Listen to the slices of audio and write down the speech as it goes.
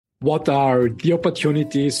What are the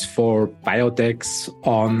opportunities for biotechs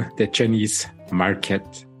on the Chinese market?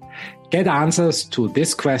 Get answers to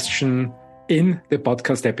this question in the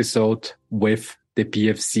podcast episode with the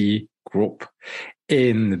BFC Group.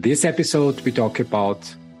 In this episode, we talk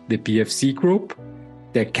about the BFC Group,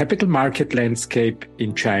 the capital market landscape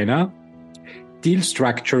in China, deal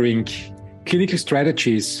structuring, clinical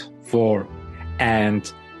strategies for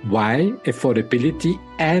and why affordability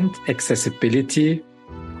and accessibility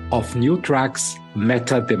of new drugs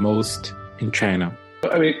matter the most in China.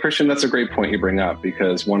 I mean, Christian, that's a great point you bring up,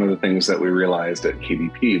 because one of the things that we realized at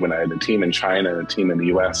KDP when I had a team in China and a team in the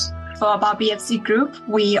US. For about BFC Group,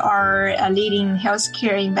 we are a leading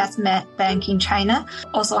healthcare investment bank in China,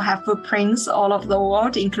 also have footprints all over the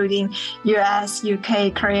world, including US,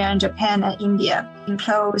 UK, Korea, Japan, and India. We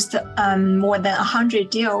closed more than 100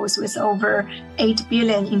 deals with over 8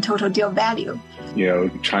 billion in total deal value. You know,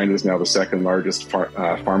 China is now the second largest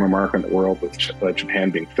pharma market in the world, with Japan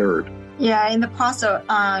being third. Yeah, in the past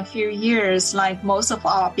few years, like most of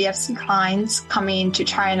our BFC clients coming to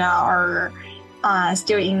China are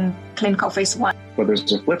still in clinical phase 1. But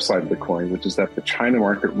there's a flip side of the coin, which is that the China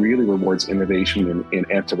market really rewards innovation in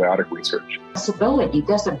antibiotic research. Possibility,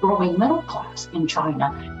 there's a growing middle class in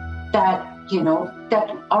China that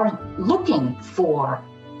are looking for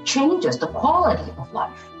changes, the quality of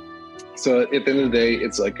life. So at the end of the day,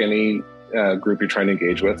 it's like any group you're trying to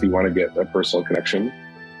engage with. You want to get a personal connection.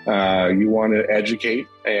 You want to educate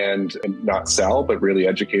and not sell, but really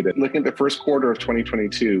educate it. Looking at the first quarter of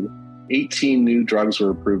 2022, 18 new drugs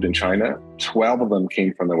were approved in China. 12 of them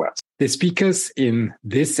came from the West. The speakers in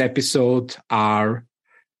this episode are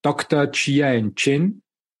Dr. Chia-En Chin.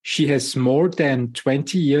 She has more than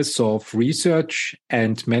 20 years of research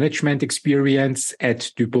and management experience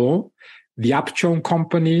at Dubon, the Upjohn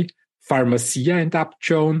Company, Pharmacia and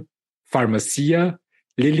Upjohn, Pharmacia,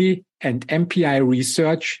 Lilly, and MPI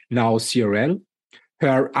Research, now CRL.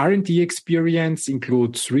 Her R&D experience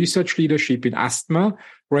includes research leadership in asthma,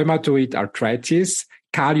 rheumatoid arthritis,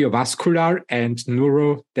 cardiovascular, and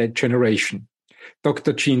neurodegeneration.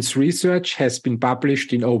 Dr. Chin's research has been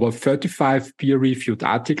published in over 35 peer-reviewed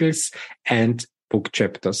articles and book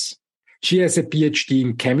chapters. She has a PhD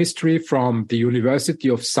in chemistry from the University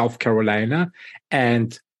of South Carolina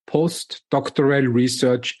and postdoctoral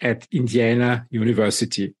research at Indiana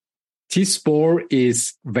University. Tis Bohr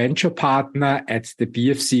is venture partner at the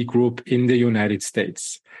BFC Group in the United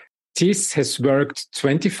States. Tis has worked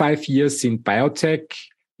 25 years in biotech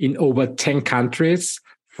in over 10 countries,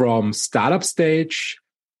 from startup stage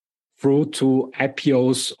through to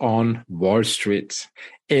IPOs on Wall Street.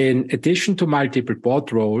 In addition to multiple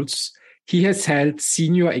board roles, he has held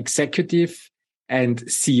senior executive and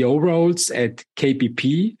CEO roles at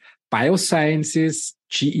KBP, Biosciences,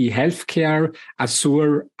 GE Healthcare,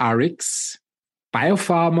 Azure RX,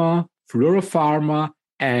 Biopharma, Fluoropharma,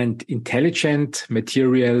 and Intelligent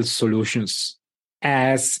Material Solutions.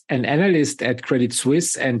 As an analyst at Credit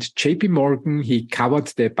Suisse and JP Morgan, he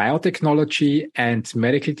covered the biotechnology and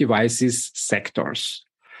medical devices sectors.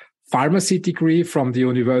 Pharmacy degree from the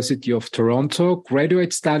University of Toronto,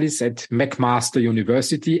 graduate studies at McMaster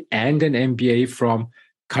University, and an MBA from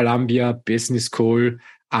Columbia Business School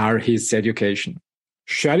are his education.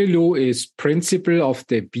 Shirley Liu is principal of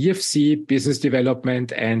the BFC Business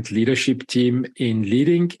Development and Leadership Team in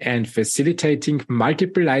leading and facilitating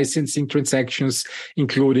multiple licensing transactions,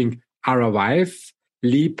 including Aravive,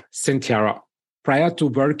 Leap, Centera. Prior to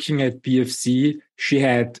working at BFC, she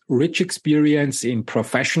had rich experience in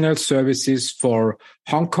professional services for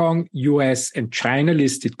Hong Kong, US, and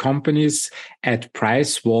China-listed companies at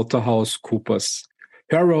PricewaterhouseCoopers.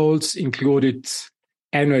 Her roles included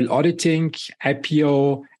annual auditing,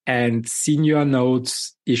 IPO, and senior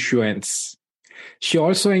notes issuance. She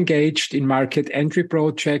also engaged in market entry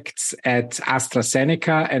projects at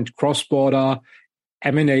AstraZeneca and cross-border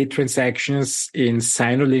M&A transactions in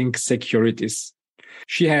Sinolink Securities.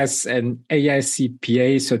 She has an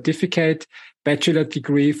AICPA certificate, bachelor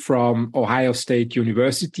degree from Ohio State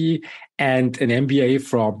University, and an MBA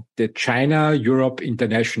from the China-Europe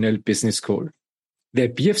International Business School. The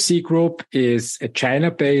BFC Group is a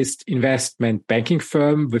China-based investment banking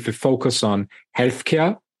firm with a focus on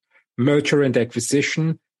healthcare, merger and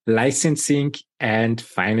acquisition, licensing, and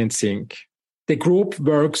financing. The group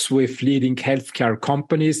works with leading healthcare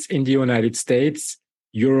companies in the United States,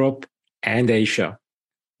 Europe, and Asia.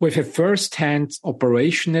 With a first-hand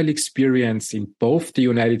operational experience in both the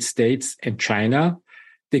United States and China,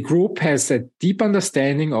 the group has a deep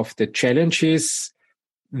understanding of the challenges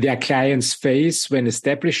their clients face when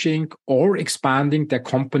establishing or expanding their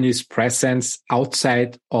company's presence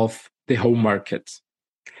outside of the home market.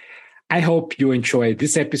 I hope you enjoy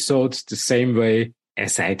this episode the same way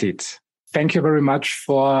as I did. Thank you very much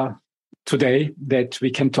for today that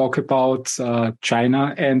we can talk about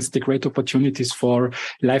China and the great opportunities for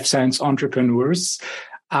life science entrepreneurs.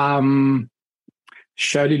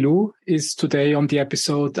 Shirley Lu is today on the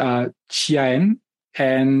episode, Chia-En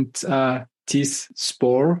and Tis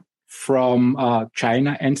Spoor from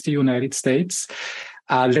China and the United States.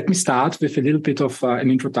 Let me start with a little bit of an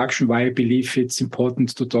introduction why I believe it's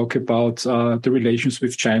important to talk about the relations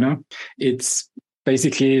with China. It's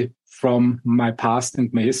basically from my past and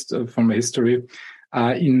from my history.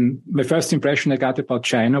 In my first impression I got about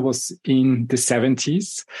China was in the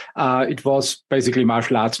 70s. It was basically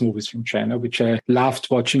martial arts movies from China, which I loved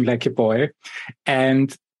watching like a boy.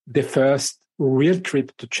 And the first real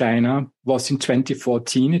trip to China was in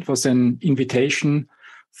 2014. It was an invitation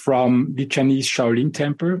from the Chinese Shaolin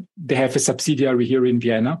Temple. They have a subsidiary here in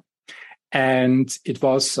Vienna. And it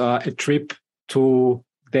was a trip to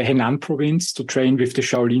the Henan province to train with the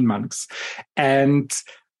Shaolin monks. And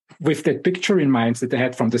with that picture in mind that I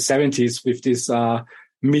had from the 70s with these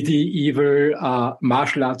medieval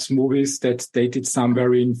martial arts movies that dated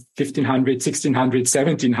somewhere in 1500, 1600,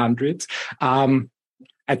 1700,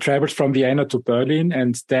 I traveled from Vienna to Berlin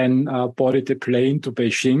and then boarded a plane to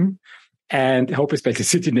Beijing. And I hope I spelled the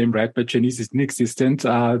city name right, but Chinese is inexistent.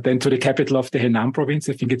 Then to the capital of the Henan province,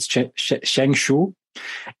 I think it's Shengshu.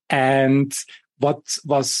 And what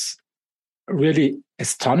was really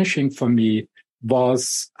astonishing for me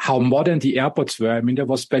was how modern the airports were. I mean, there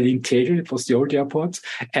was Berlin-Tegel, it was the old airport.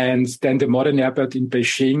 And then the modern airport in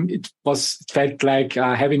Beijing, it felt like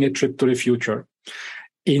having a trip to the future.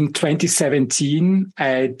 In 2017,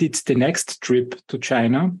 I did the next trip to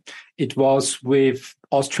China. It was with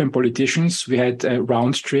Austrian politicians. We had a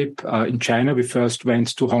round trip in China. We first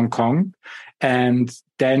went to Hong Kong and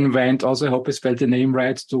then went, also I hope I spelled the name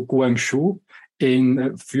right, to Guangzhou in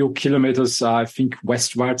a few kilometers, I think,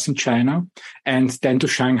 westwards in China, and then to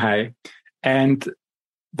Shanghai. And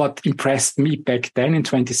what impressed me back then in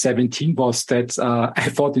 2017 was that I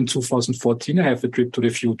thought in 2014 I have a trip to the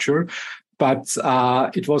future. But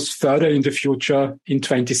it was further in the future in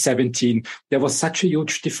 2017. There was such a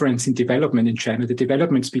huge difference in development in China. The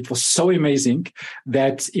development speed was so amazing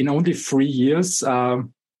that in only 3 years,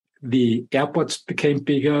 the airports became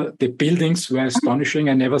bigger. The buildings were astonishing.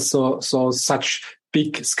 I never saw such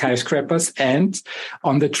big skyscrapers. And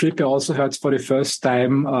on the trip, I also heard for the first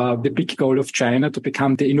time the big goal of China to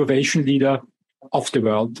become the innovation leader of the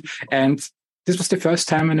world. And this was the first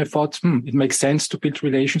time when I thought, it makes sense to build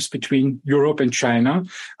relations between Europe and China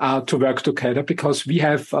to work together, because we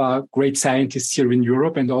have great scientists here in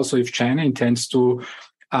Europe. And also if China intends to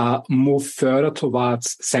move further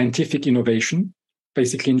towards scientific innovation,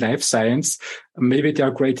 basically in life science, maybe there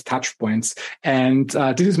are great touch points. And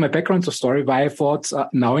this is my background story, why I thought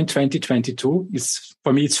now in 2022,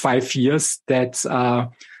 for me, it's 5 years that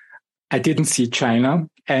I didn't see China.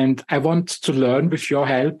 And I want to learn with your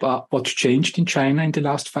help what changed in China in the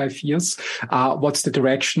last 5 years, what's the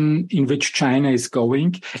direction in which China is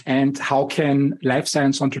going, and how can life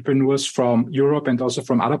science entrepreneurs from Europe and also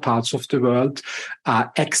from other parts of the world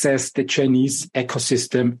access the Chinese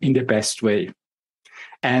ecosystem in the best way.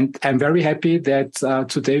 And I'm very happy that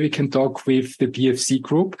today we can talk with the BFC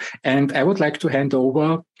group. And I would like to hand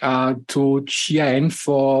over to Chia-En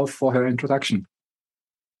for her introduction.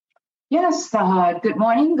 Yes, good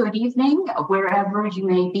morning, good evening, wherever you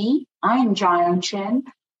may be. I am Chia-En Chen.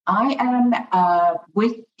 I am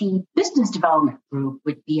with the Business Development Group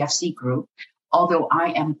with BFC Group, although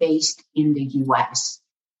I am based in the U.S.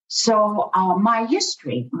 So my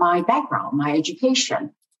history, my background, my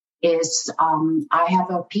education is I have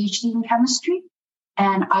a PhD in chemistry,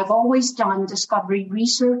 and I've always done discovery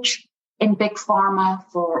research in big pharma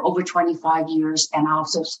for over 25 years, and I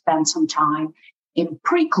also spent some time in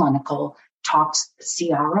preclinical tox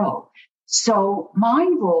CRO. So my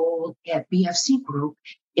role at BFC Group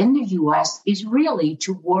in the U.S. is really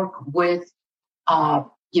to work with,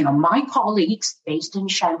 my colleagues based in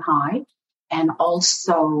Shanghai and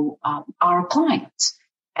also our clients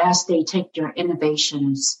as they take their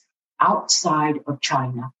innovations outside of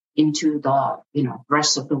China into the,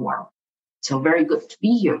 rest of the world. So very good to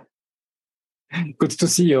be here. Good to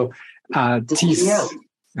see you.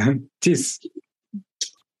 Tis.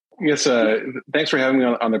 Yes, thanks for having me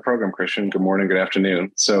on the program, Christian. Good morning, good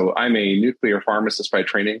afternoon. So I'm a nuclear pharmacist by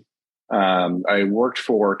training. I worked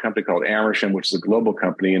for a company called Amersham, which is a global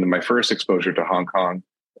company, and my first exposure to Hong Kong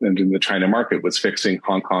and in the China market was fixing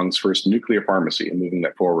Hong Kong's first nuclear pharmacy and moving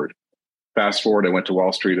that forward. Fast forward, I went to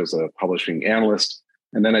Wall Street as a publishing analyst,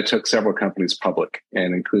 and then I took several companies public,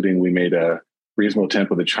 and including we made a reasonable attempt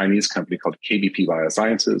with a Chinese company called KBP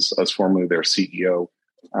Biosciences. I was formerly their CEO.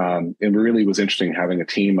 And it really was interesting having a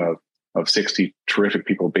team of 60 terrific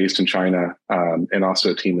people based in China, and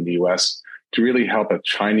also a team in the US to really help a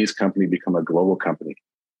Chinese company become a global company.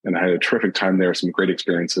 And I had a terrific time there, some great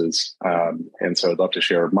experiences. And so I'd love to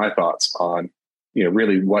share my thoughts on,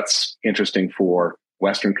 really what's interesting for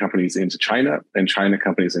Western companies into China and China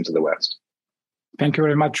companies into the West. Thank you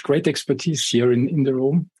very much. Great expertise here in the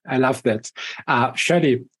room. I love that.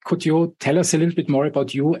 Shirley, could you tell us a little bit more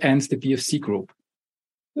about you and the BFC Group?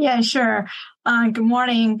 Yeah, sure. Good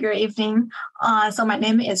morning, good evening. So my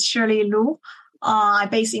name is Shirley Lu. I'm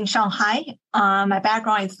based in Shanghai. My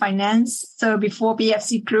background is finance. So before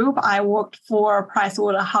BFC Group, I worked for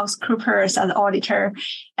PricewaterhouseCoopers as an auditor.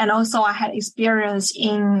 And also I had experience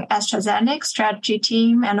in AstraZeneca strategy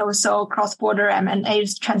team and also cross-border M&A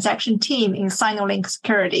transaction team in Sinolink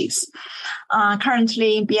Securities.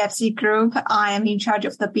 Currently in BFC Group, I am in charge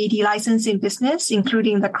of the BD licensing business,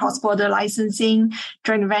 including the cross-border licensing,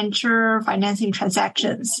 joint venture, financing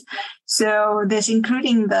transactions. So this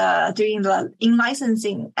including doing the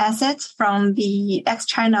in-licensing assets from the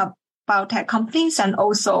ex-China biotech companies and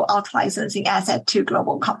also out-licensing asset to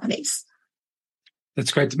global companies.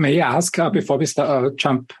 That's great. May I ask, before we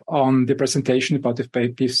jump on the presentation about the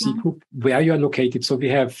BFC Group, where you are located? So we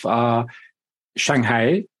have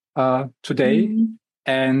Shanghai today,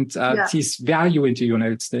 and where are you in the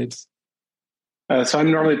United States? So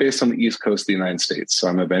I'm normally based on the East Coast of the United States. So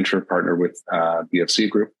I'm a venture partner with BFC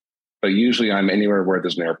Group, but usually I'm anywhere where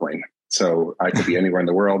there's an airplane. So I could be anywhere in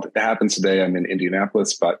the world. It happens today I'm in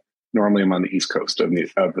Indianapolis, but normally I'm on the East Coast of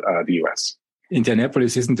the U.S.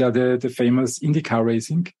 Indianapolis, isn't that the famous IndyCar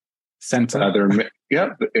racing center?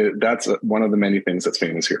 That's one of the many things that's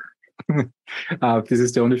famous here. This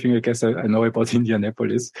is the only thing I guess I know about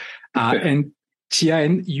Indianapolis. And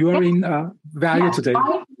Chia-En, you are in where are you today?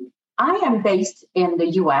 I am based in the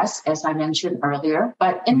U.S., as I mentioned earlier,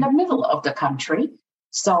 but in the middle of the country.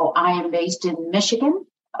 So I am based in Michigan,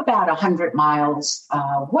 about 100 miles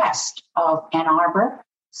west of Ann Arbor,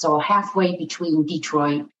 so halfway between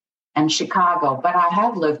Detroit and Chicago. But I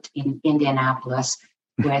have lived in Indianapolis,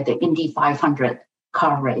 where the Indy 500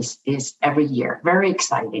 car race is every year. Very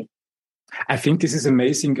exciting. I think this is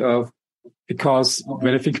amazing because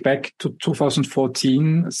when I think back to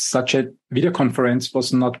 2014, such a video conference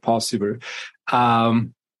was not possible.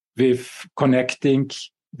 With connecting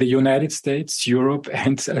the United States, Europe,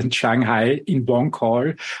 and Shanghai in one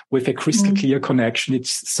call with a crystal clear connection.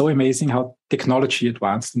 It's so amazing how technology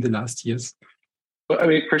advanced in the last years. Well, I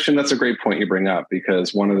mean, Christian, that's a great point you bring up,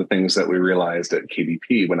 because one of the things that we realized at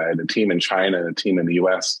KBP when I had a team in China and a team in the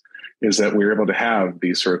US is that we were able to have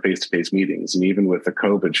these sort of face-to-face meetings. And even with the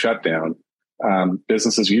COVID shutdown,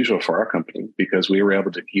 business as usual for our company, because we were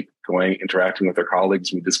able to keep going, interacting with our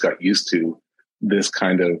colleagues. We just got used to this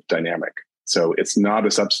kind of dynamic. So it's not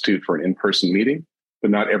a substitute for an in-person meeting,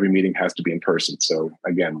 but not every meeting has to be in person. So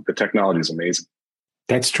again, the technology is amazing.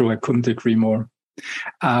 That's true. I couldn't agree more.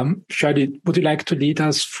 Shirley, would you like to lead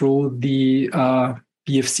us through the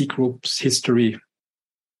BFC Group's history?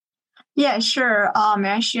 Yeah, sure. May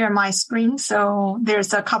I share my screen? So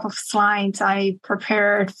there's a couple of slides I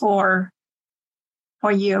prepared for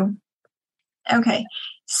you. Okay.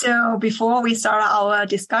 So before we start our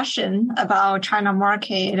discussion about China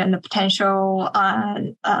market and the potential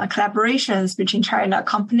collaborations between China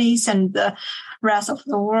companies and the rest of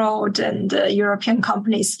the world and European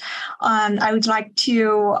companies, I would like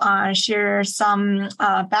to share some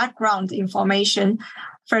background information.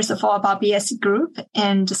 First of all, about BFC Group,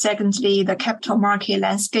 and secondly, the capital market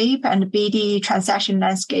landscape and BD transaction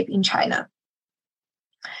landscape in China.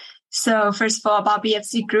 So first of all, about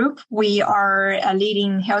BFC Group, we are a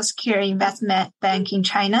leading healthcare investment bank in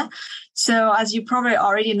China. So as you probably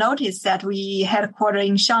already noticed that we headquartered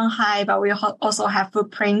in Shanghai, but we also have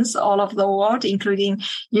footprints all over the world, including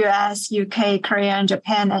US, UK, Korea,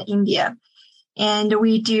 Japan, and India. And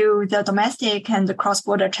we do the domestic and the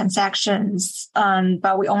cross-border transactions,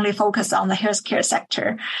 but we only focus on the healthcare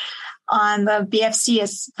sector. The BFC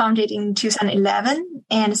is founded in 2011,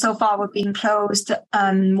 and so far we've been closed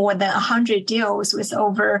more than 100 deals with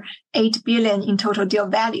over 8 billion in total deal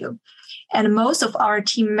value. And most of our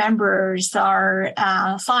team members are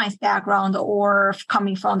science background or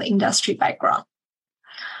coming from the industry background.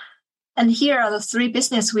 And here are the three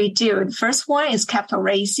business we do. The first one is capital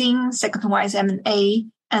raising, second one is M&A,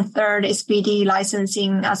 and third is BD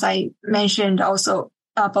licensing, as I mentioned, also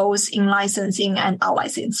both in licensing and out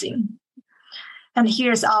licensing. And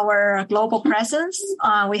here's our global presence.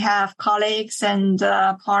 We have colleagues and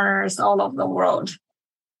partners all over the world.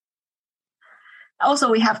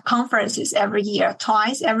 Also, we have conferences every year,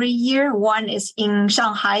 twice every year. One is in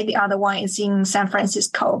Shanghai, the other one is in San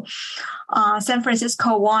Francisco. San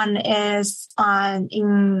Francisco one is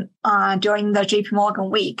during the JP Morgan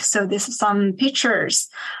week. So this is some pictures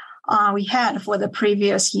we had for the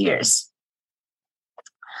previous years.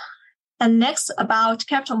 And next, about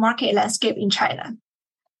capital market landscape in China.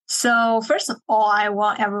 So first of all, I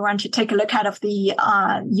want everyone to take a look at the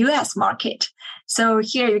U.S. market. So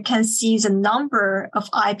here you can see the number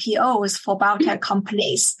of IPOs for biotech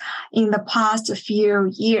companies in the past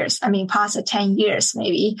few years. Past 10 years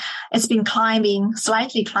maybe. It's been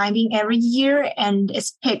slightly climbing every year, and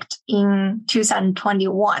it's peaked in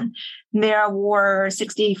 2021. There were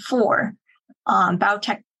 64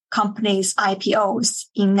 biotech companies IPOs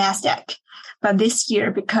in NASDAQ. But this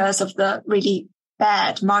year, because of the really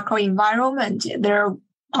bad macro environment, there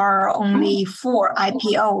are only 4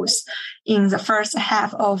 IPOs in the first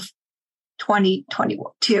half of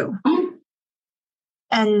 2022.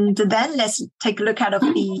 And then let's take a look at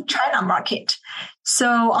the China market. So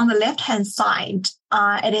on the left-hand side,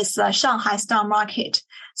 it is the Shanghai stock market.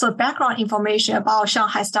 So background information about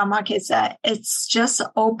Shanghai stock market is that it's just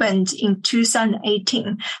opened in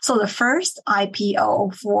 2018. So the first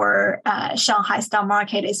IPO for Shanghai stock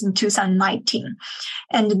market is in 2019.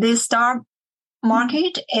 And this stock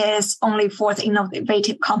market is only for the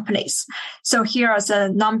innovative companies. So here are the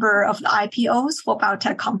number of the IPOs for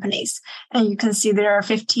biotech companies. And you can see there are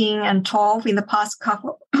 15 and 12 in the past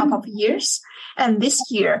couple of years. And this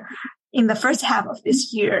year, in the first half of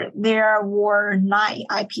this year, there were 9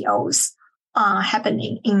 IPOs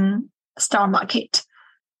happening in stock market.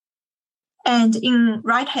 And in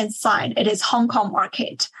right-hand side, it is Hong Kong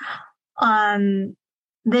market.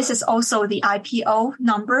 This is also the IPO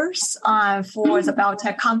numbers for the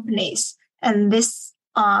biotech companies. And this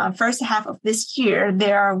first half of this year,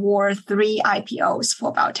 there were 3 IPOs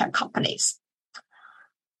for biotech companies.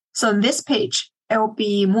 So in this page, it will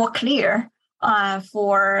be more clear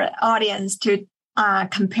for audience to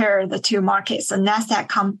compare the 2 markets, the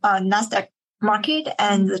NASDAQ market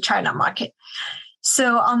and the China market.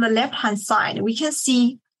 So on the left-hand side, we can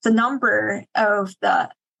see the number of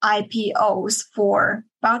the IPOs for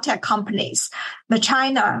biotech companies. The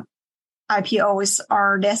China IPOs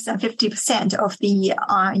are less than 50% of the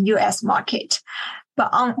US market. But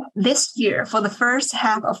on this year, for the first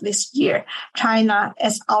half of this year, China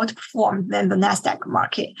has outperformed than the NASDAQ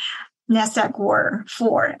market. NASDAQ were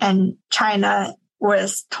 4 and China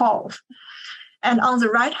was 12. And on the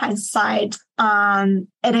right-hand side,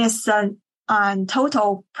 it is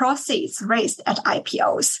total proceeds raised at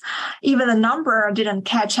IPOs. Even the number didn't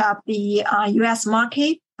catch up the US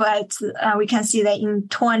market, but we can see that in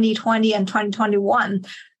 2020 and 2021,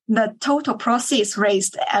 the total proceeds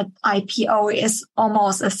raised at IPO is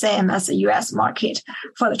almost the same as the US market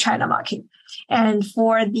for the China market. And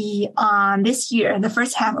for the this year, the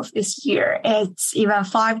first half of this year, it's even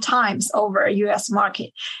 5 times over US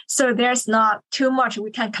market. So there's not too much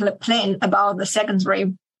we can complain about the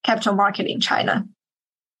secondary capital market in China.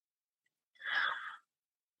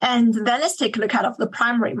 And then let's take a look at the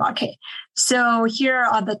primary market. So here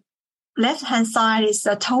are the left-hand side is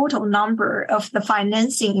the total number of the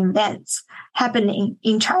financing events happening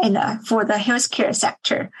in China for the healthcare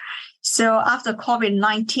sector. So after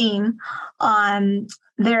COVID-19,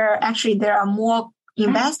 there are more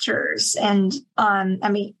investors and,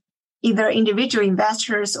 either individual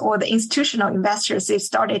investors or the institutional investors, they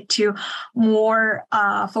started to more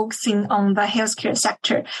focusing on the healthcare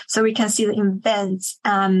sector. So we can see the events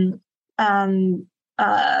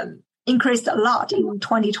increased a lot in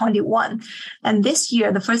 2021. And this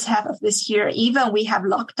year, the first half of this year, even we have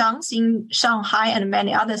lockdowns in Shanghai and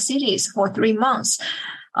many other cities for 3 months,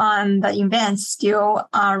 the events still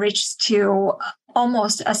reached to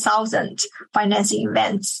almost 1,000 financing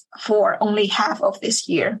events for only half of this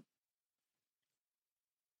year.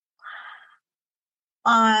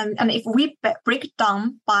 And if we break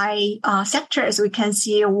down by sectors, we can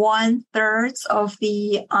see 1/3 of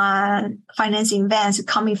the financing events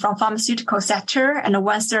coming from pharmaceutical sector, and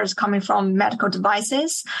 1/3 coming from medical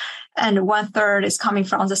devices, and 1/3 is coming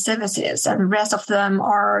from the services, and the rest of them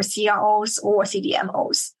are CROs or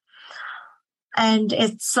CDMOs. And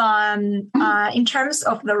it's in terms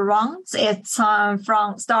of the rounds, it's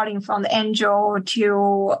starting from the angel to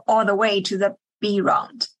all the way to the B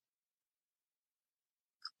round.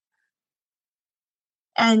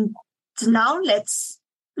 And now let's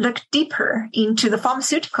look deeper into the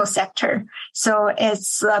pharmaceutical sector. So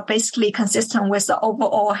it's basically consistent with the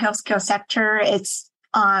overall healthcare sector. It's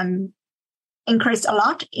increased a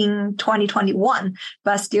lot in 2021,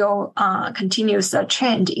 but still continues the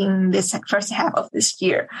trend in this first half of this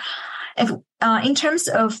year. In terms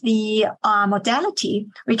of the modality,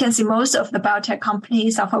 we can see most of the biotech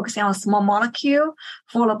companies are focusing on small molecule,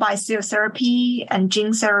 followed by cell therapy and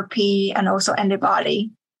gene therapy, and also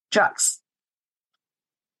antibody drugs.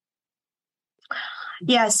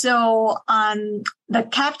 Yeah, so the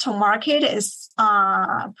capital market is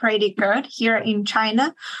pretty good here in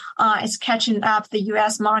China. It's catching up the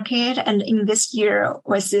U.S. market, and in this year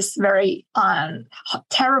with this very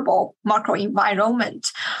terrible macro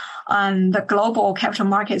environment, the global capital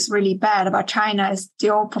market is really bad, but China is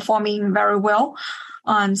still performing very well.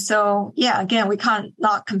 So yeah, again, we can't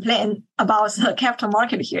not complain about the capital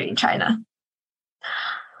market here in China.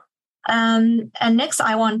 And next,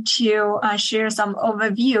 I want to share some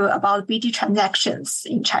overview about BD transactions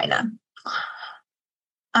in China.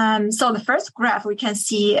 So the first graph we can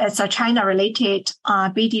see is a China-related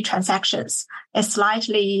BD transactions. It's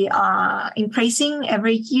slightly increasing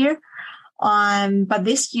every year. But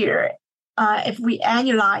this year, if we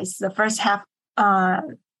annualize the first half,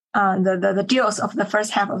 the deals of the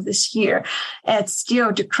first half of this year, it's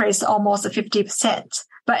still decreased almost 50%.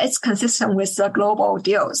 But it's consistent with the global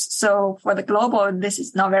deals. So for the global, this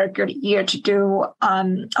is not a very good year to do a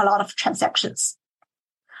lot of transactions.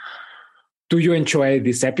 Do you enjoy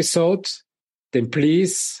this episode? Then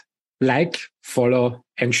please like, follow,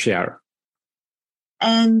 and share.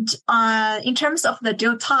 And in terms of the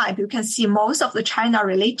deal type, you can see most of the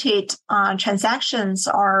China-related transactions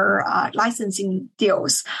are licensing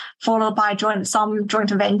deals, followed by some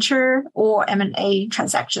joint venture or M&A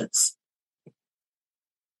transactions.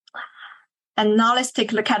 And now let's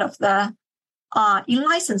take a look at the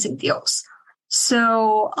in-licensing deals.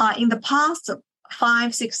 So in the past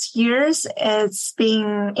 5-6 years, it's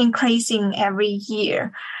been increasing every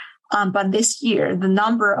year. But this year, the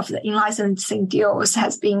number of the in-licensing deals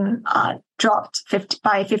has been dropped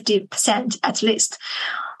by 50% at least.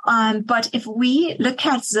 But if we look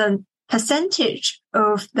at the percentage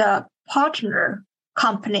of the partner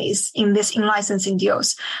companies in this in-licensing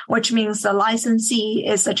deals, which means the licensee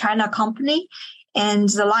is a China company and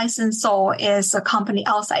the licensor is a company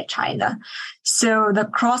outside China. So the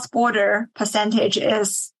cross-border percentage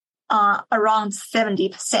is around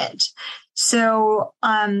 70%. So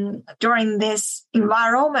during this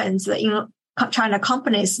environment, the China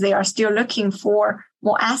companies, they are still looking for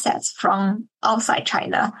more assets from outside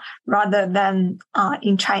China rather than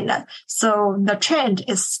in China. So the trend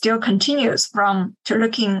is still continues to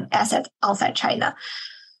looking assets outside China.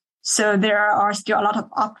 So there are still a lot of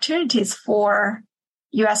opportunities for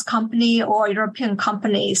U.S. company or European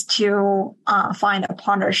companies to find a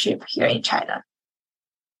partnership here in China.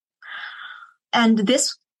 And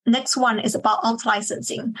this next one is about out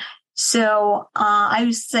licensing. So I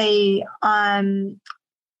would say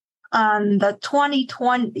the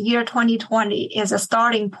 2020 is a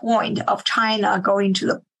starting point of China going to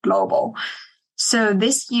the global. So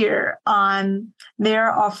this year, there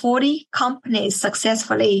are 40 companies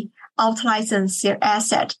successfully out licensed their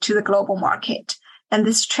asset to the global market. And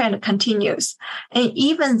this trend continues. And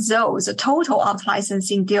even though the total out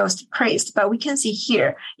licensing deals decreased, but we can see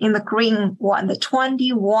here in the green one, the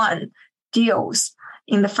 21 deals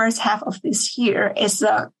in the first half of this year is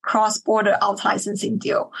a cross-border out licensing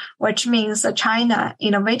deal, which means that China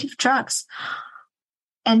innovative drugs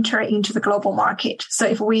enter into the global market. So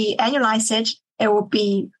if we annualize it, it will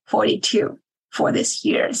be 42 for this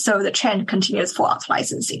year. So the trend continues for out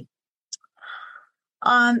licensing.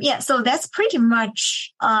 So that's pretty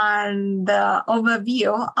much the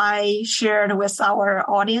overview I shared with our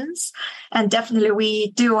audience. And definitely we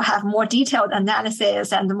do have more detailed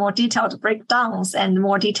analysis and more detailed breakdowns and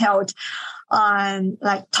more detailed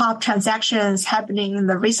like top transactions happening in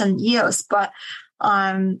the recent years. But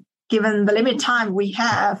given the limited time we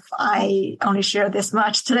have, I only share this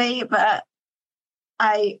much today, but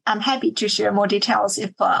I'm happy to share more details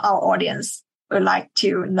if our audience would like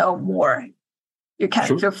to know more. You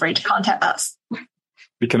can feel free to contact us.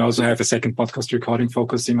 We can also have a second podcast recording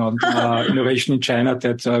focusing on innovation in China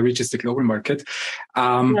that reaches the global market.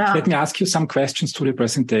 Let me ask you some questions to the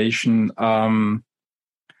presentation.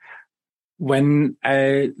 When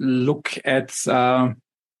I look at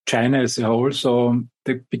China as a whole, so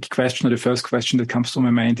the big question, or the first question that comes to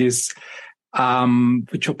my mind is,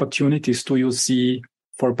 which opportunities do you see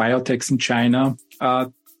for biotechs in China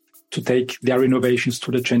to take their innovations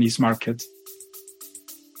to the Chinese market?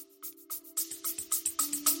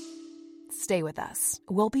 Stay with us.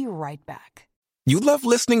 We'll be right back. You love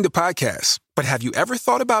listening to podcasts, but have you ever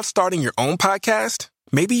thought about starting your own podcast?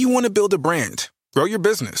 Maybe you want to build a brand, grow your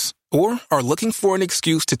business, or are looking for an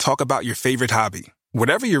excuse to talk about your favorite hobby.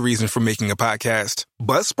 Whatever your reason for making a podcast,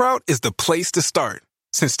 Buzzsprout is the place to start.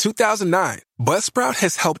 Since 2009, Buzzsprout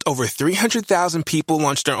has helped over 300,000 people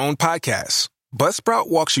launch their own podcasts. Buzzsprout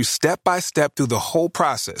walks you step by step through the whole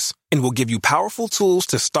process and will give you powerful tools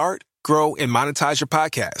to start, grow, and monetize your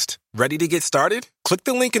podcast. Ready to get started? Click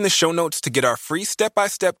the link in the show notes to get our free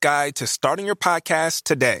step-by-step guide to starting your podcast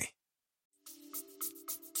today.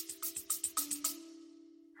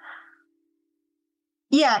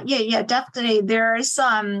 Yeah, definitely. There's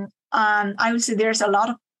I would say there's a lot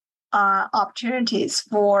of opportunities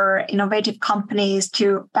for innovative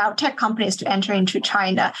biotech companies to enter into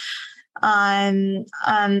China.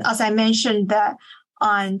 As I mentioned, that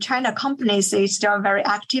China companies is still very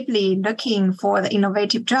actively looking for the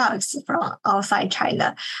innovative drugs from outside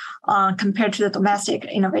China compared to the domestic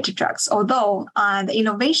innovative drugs. Although the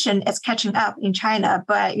innovation is catching up in China,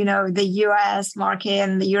 but the U.S. market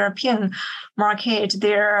and the European market,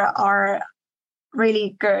 there are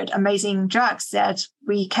really good, amazing drugs that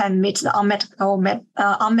we can meet the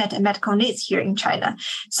unmet medical needs here in China.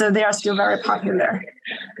 So they are still very popular.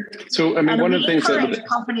 So, I mean, one of the things that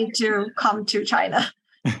company to come to China.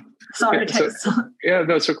 Sorry,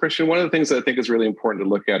 So Christian, one of the things that I think is really important to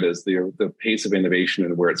look at is the pace of innovation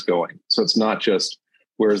and where it's going. So it's not just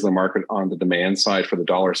where's the market on the demand side for the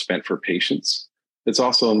dollar spent for patients. It's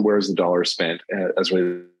also on where's the dollar spent as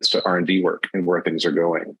relates to R&D work and where things are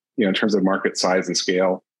going. In terms of market size and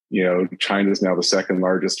scale, China is now the second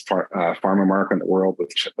largest pharma market in the world,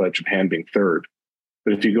 with Japan being third.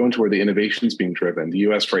 But if you go into where the innovation is being driven, the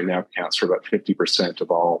U.S. right now accounts for about 50%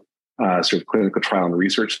 of all sort of clinical trial and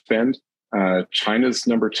research spend. China's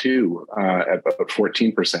number two at about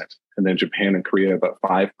 14%, and then Japan and Korea about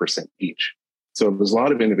 5% each. So there's a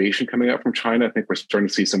lot of innovation coming up from China. I think we're starting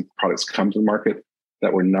to see some products come to the market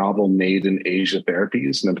that were novel, made in Asia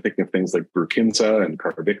therapies. And I'm thinking of things like Brukinsa and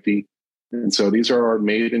Carvykti. And so these are our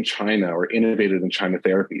made in China or innovated in China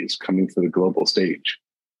therapies coming to the global stage.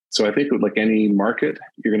 So I think like any market,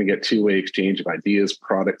 you're going to get two-way exchange of ideas,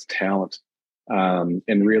 products, talent.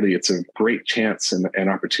 And really, it's a great chance and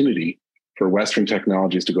opportunity for Western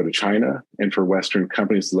technologies to go to China and for Western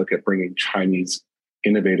companies to look at bringing Chinese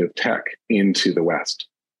innovative tech into the West.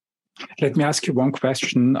 Let me ask you one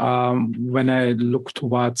question. When I look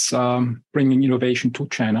towards bringing innovation to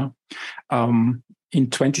China, in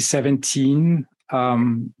 2017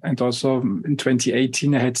 and also in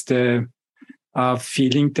 2018, I had the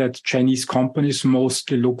feeling that Chinese companies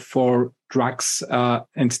mostly look for drugs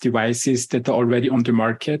and devices that are already on the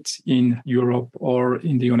market in Europe or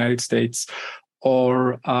in the United States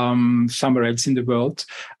or somewhere else in the world.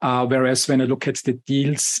 Whereas when I look at the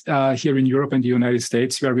deals here in Europe and the United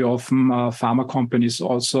States, very often pharma companies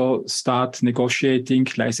also start negotiating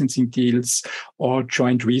licensing deals or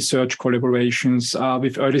joint research collaborations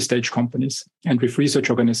with early stage companies and with research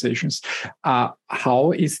organizations.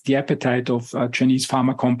 How is the appetite of Chinese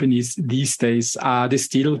pharma companies these days? Are they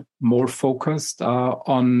still more focused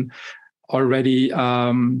on already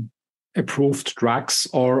approved drugs,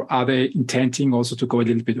 or are they intending also to go a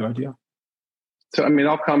little bit earlier? So, I mean,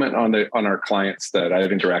 I'll comment on our clients that I've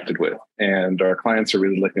interacted with, and our clients are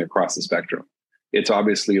really looking across the spectrum. It's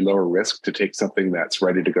obviously lower risk to take something that's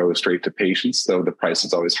ready to go straight to patients, though the price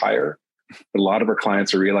is always higher. But a lot of our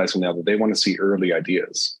clients are realizing now that they want to see early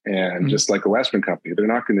ideas. And just like a Western company, they're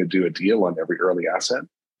not going to do a deal on every early asset,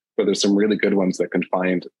 but there's some really good ones that can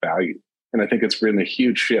find value. And I think it's been a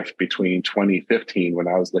huge shift between 2015, when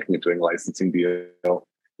I was looking at doing a licensing deal,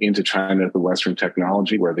 into China, the Western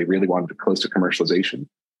technology, where they really wanted to close to commercialization.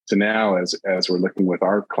 So now, as we're looking with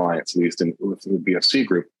our clients, at least with the BFC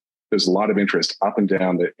group, there's a lot of interest up and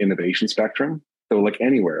down the innovation spectrum. So like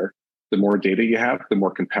anywhere, the more data you have, the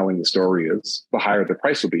more compelling the story is, the higher the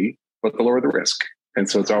price will be, but the lower the risk. And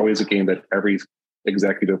so it's always a game that every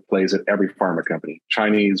executive plays at every pharma company,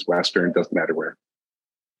 Chinese, Western, doesn't matter where.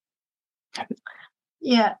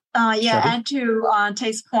 And to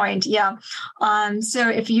Tate's point, so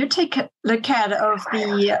if you take a look at of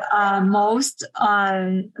the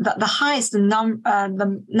the highest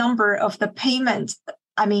the number of the payment,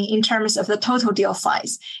 I mean, in terms of the total deal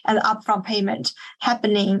size and upfront payment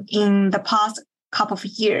happening in the past couple of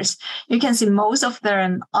years, you can see most of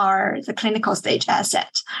them are the clinical stage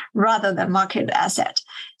asset rather than market asset.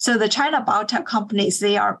 So the China biotech companies,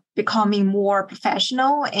 they are becoming more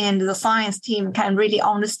professional, and the science team can really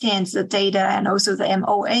understand the data and also the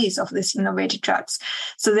MOAs of these innovative drugs.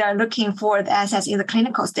 So they are looking for the assets in the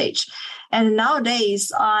clinical stage. And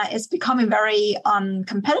nowadays, it's becoming very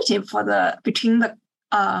competitive between the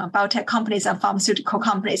biotech companies and pharmaceutical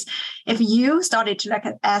companies, if you started to look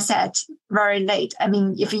at assets very late, I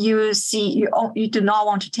mean, if you see you do not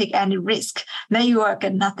want to take any risk, then you will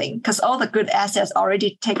get nothing because all the good assets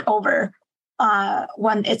already take over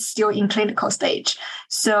when it's still in clinical stage.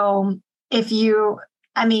 So for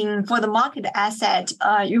the market asset,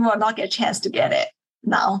 you will not get a chance to get it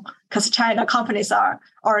now because China companies are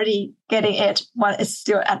already getting it when it's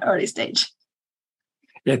still at early stage.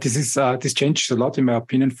 Yeah, this changed a lot, in my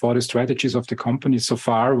opinion, for the strategies of the company so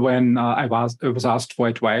far. When I was asked for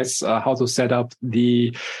advice how to set up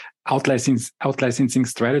the out-licensing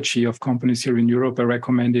strategy of companies here in Europe, I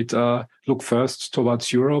recommended look first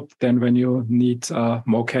towards Europe. Then when you need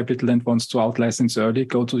more capital and wants to out-license early,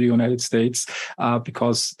 go to the United States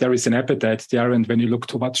because there is an appetite there. And when you look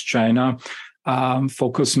towards China,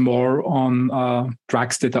 focus more on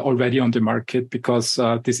drugs that are already on the market because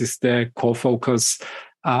this is the core focus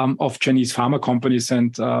of Chinese pharma companies.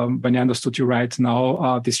 And when I understood you right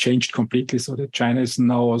now, this changed completely so that China is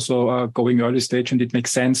now also going early stage, and it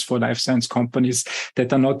makes sense for life science companies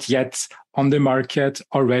that are not yet on the market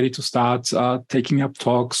are ready to start taking up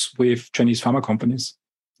talks with Chinese pharma companies.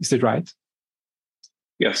 Is that right?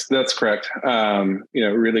 Yes, that's correct. It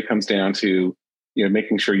really comes down to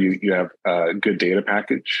making sure you have a good data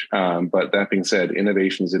package. But that being said,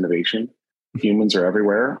 innovation is innovation. Humans are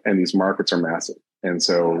everywhere, and these markets are massive. And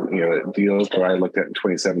so, deals that I looked at in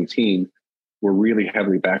 2017 were really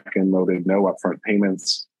heavily back-end loaded, no upfront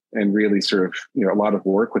payments, and really sort of, a lot of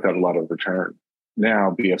work without a lot of return.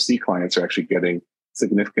 Now, BFC clients are actually getting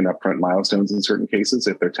significant upfront milestones in certain cases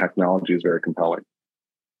if their technology is very compelling.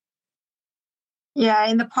 Yeah,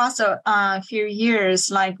 in the past few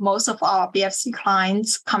years, like most of our BFC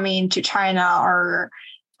clients coming to China are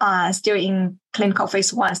still in clinical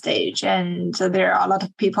phase 1 stage. And so there are a lot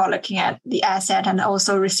of people looking at the asset and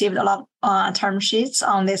also received a lot of term sheets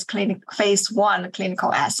on this phase 1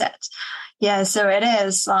 clinical asset. Yeah, so it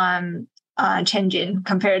is changing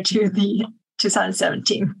compared to the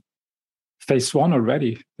 2017. Phase 1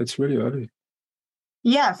 already? That's really early.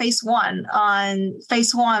 Yeah, phase 1,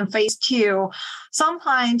 phase 1, phase 2.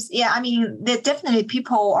 Sometimes, definitely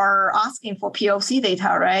people are asking for POC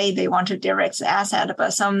data, right? They want to direct the asset,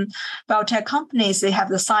 but some biotech companies, they have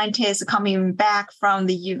the scientists coming back from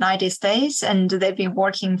the United States, and they've been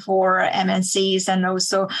working for MNCs and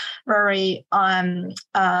also very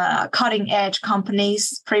cutting edge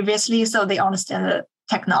companies previously, so they understand the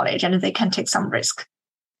technology and they can take some risk.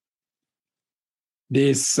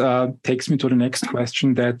 This takes me to the next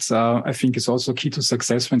question that I think is also key to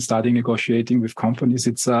success when starting negotiating with companies.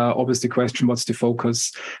 It's always the question, what's the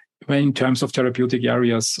focus in terms of therapeutic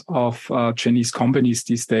areas of Chinese companies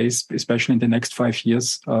these days, especially in the next 5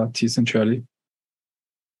 years, Thies and Shirley?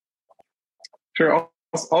 Sure.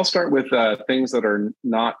 I'll start with things that are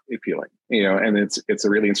not appealing, and it's a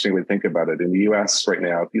really interesting way to think about it. In the US right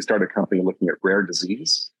now, if you start a company looking at rare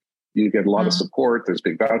disease, you get a lot of support. There's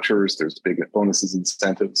big vouchers. There's big bonuses,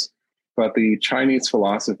 incentives. But the Chinese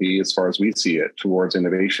philosophy, as far as we see it, towards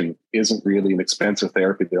innovation isn't really an expensive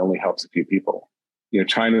therapy that only helps a few people.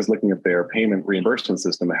 China is looking at their payment reimbursement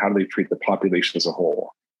system and how do they treat the population as a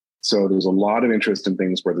whole. So there's a lot of interest in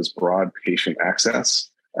things where there's broad patient access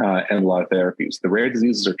and a lot of therapies. The rare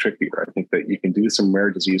diseases are trickier. I think that you can do some rare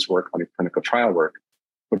disease work on clinical trial work,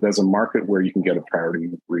 but there's a market where you can get a priority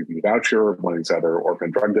review voucher or one of these other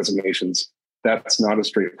orphan drug designations. That's not as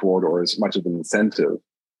straightforward or as much of an incentive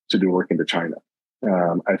to do work into China.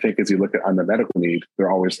 I think as you look at unmet medical need, they're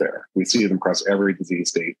always there. We see them across every disease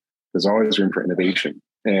state. There's always room for innovation.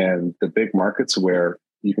 And the big markets where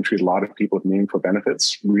you can treat a lot of people with meaningful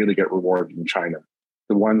benefits really get rewarded in China.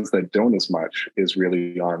 The ones that don't as much is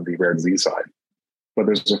really on the rare disease side. But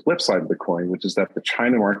there's a flip side of the coin, which is that the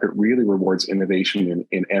China market really rewards innovation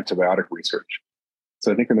in antibiotic research.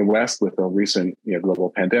 So I think in the West, with the recent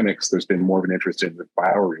global pandemics, there's been more of an interest in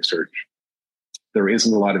bio research. There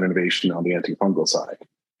isn't a lot of innovation on the antifungal side.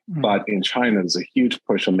 But in China, there's a huge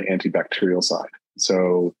push on the antibacterial side.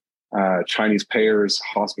 So Chinese payers,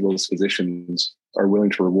 hospitals, physicians are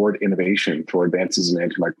willing to reward innovation for advances in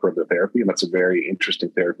antimicrobial therapy. And that's a very interesting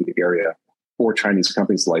therapeutic area for Chinese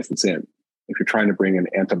companies to license in. If you're trying to bring an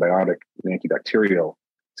antibiotic and antibacterial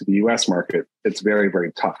to the US market, it's very,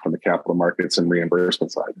 very tough on the capital markets and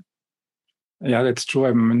reimbursement side. Yeah, that's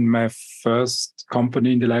true. My first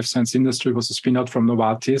company in the life science industry was a spin-out from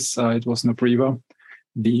Novartis. It was Napriva.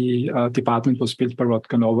 The department was built by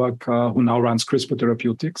Rodger Novak, who now runs CRISPR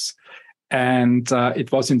Therapeutics. And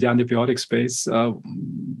it was in the antibiotic space.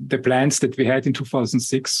 The plans that we had in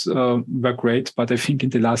 2006 were great, but I think in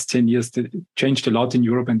the last 10 years, it changed a lot in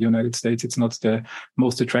Europe and the United States. It's not the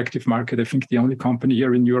most attractive market. I think the only company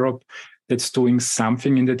here in Europe that's doing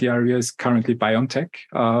something in that area is currently BioNTech,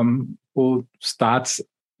 who starts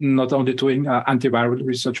not only doing antiviral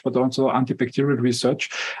research, but also antibacterial research.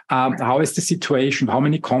 How is the situation? How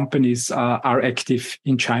many companies are active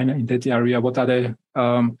in China in that area? What are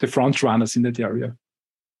the front runners in that area?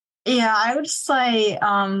 Yeah, I would say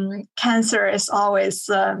cancer is always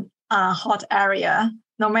a hot area,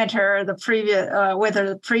 no matter the previous, whether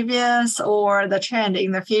the previous or the trend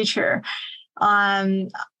in the future. I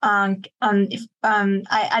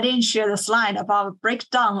didn't share the slide about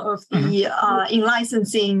breakdown of the in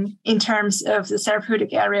licensing in terms of the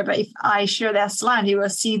therapeutic area, but if I share that slide, you will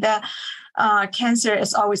see that cancer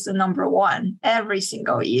is always the number one every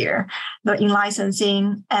single year, the in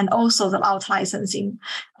licensing and also the out licensing.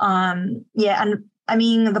 And I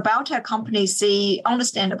mean, the biotech companies, they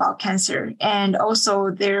understand about cancer, and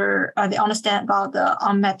also they understand about the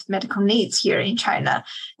unmet medical needs here in China,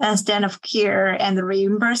 and standard of care and the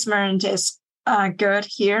reimbursement is good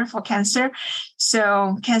here for cancer.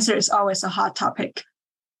 So cancer is always a hot topic.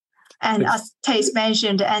 And as Thijs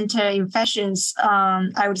mentioned, anti-infections,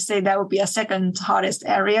 I would say that would be a second hottest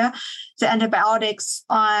area. The antibiotics,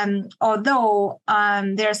 although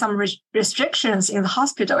there are some restrictions in the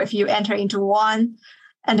hospital, if you enter into one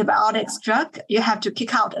antibiotics drug, you have to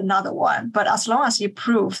kick out another one. But as long as you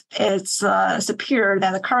prove it's superior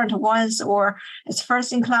than the current ones, or it's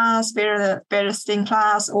first in class, better in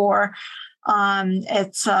class, or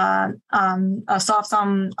it's solve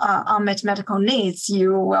some unmet medical needs,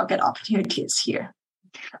 you will get opportunities here.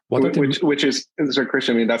 Which is, so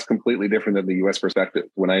Christian, I mean, that's completely different than the U.S. perspective.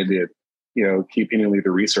 When I did, key opinion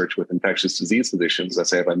leader research with infectious disease physicians, I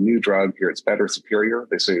say, I have a new drug here, it's better, superior.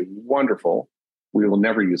 They say, wonderful. We will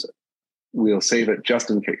never use it. We'll save it just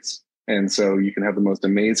in case. And so you can have the most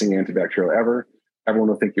amazing antibacterial ever. Everyone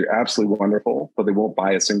will think you're absolutely wonderful, but they won't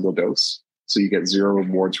buy a single dose. So you get zero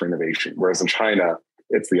rewards for innovation. Whereas in China,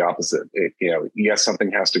 it's the opposite. Yes,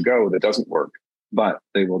 something has to go that doesn't work, but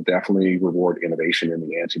they will definitely reward innovation in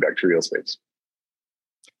the antibacterial space.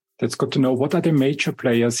 That's good to know. What are the major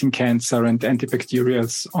players in cancer and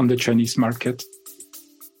antibacterials on the Chinese market?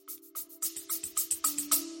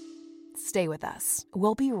 Stay with us.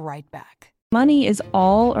 We'll be right back. Money is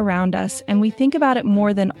all around us, and we think about it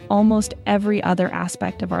more than almost every other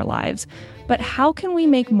aspect of our lives. But how can we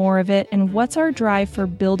make more of it, and what's our drive for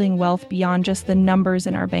building wealth beyond just the numbers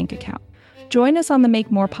in our bank account? Join us on the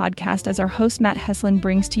Make More podcast as our host Matt Heslin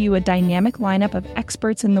brings to you a dynamic lineup of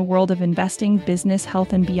experts in the world of investing, business,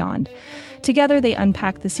 health, and beyond. Together, they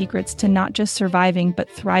unpack the secrets to not just surviving, but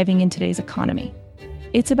thriving in today's economy.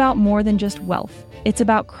 It's about more than just wealth. It's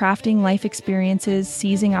about crafting life experiences,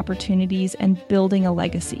 seizing opportunities, and building a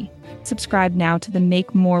legacy. Subscribe now to the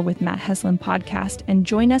Make More with Matt Heslin podcast and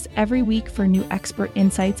join us every week for new expert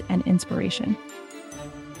insights and inspiration.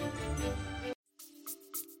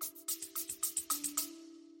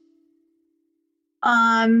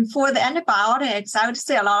 For the antibiotics, I would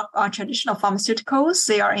say a lot of traditional pharmaceuticals,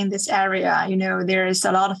 they are in this area. There is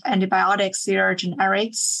a lot of antibiotics, they are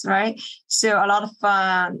generics, right? So a lot of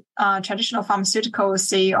traditional pharmaceuticals,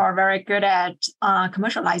 they are very good at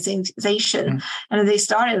commercialization. And they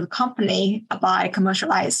started a company by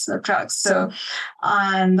commercialize the drugs. So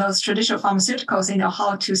those traditional pharmaceuticals, they know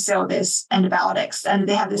how to sell these antibiotics. And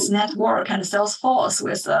they have this network and sales force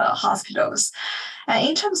with hospitals. And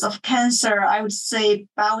in terms of cancer, I would say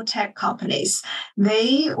biotech companies,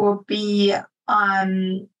 they will be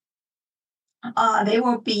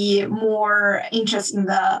more interested in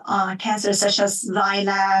the cancer, such as Zai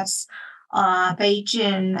Labs,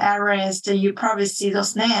 Beijing, Everest. You probably see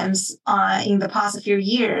those names in the past few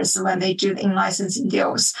years when they do the in-licensing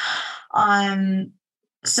deals.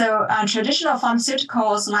 So traditional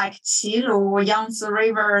pharmaceuticals like Qilu, Yangtze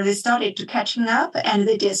River, they started to catching up and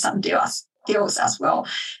they did some deals as well.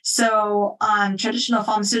 So traditional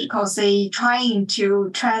pharmaceuticals, they trying to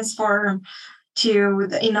transform to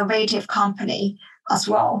the innovative company as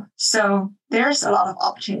well. So there's a lot of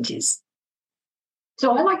opportunities.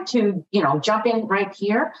 So I'd like to, jump in right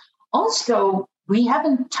here. Also, we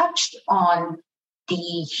haven't touched on the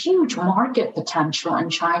huge market potential in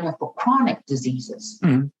China for chronic diseases.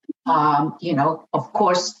 Of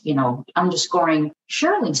course, underscoring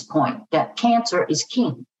Shirley's point that cancer is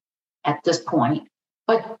king at this point.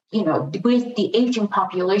 But, with the aging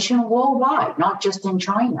population worldwide, not just in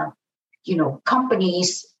China,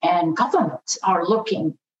 companies and governments are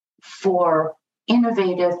looking for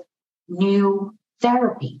innovative new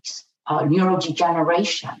therapies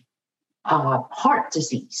neurodegeneration, heart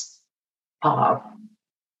disease,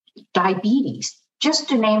 diabetes, just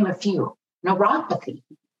to name a few, neuropathy,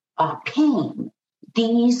 pain.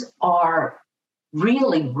 These are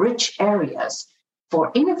really rich areas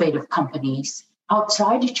for innovative companies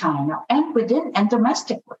outside of China and within and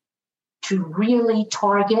domestically to really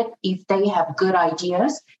target if they have good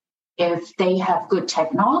ideas, if they have good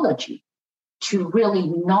technology, to really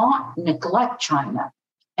not neglect China.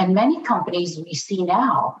 And many companies we see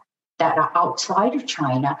now that are outside of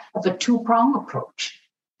China have a two-pronged approach.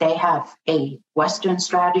 They have a Western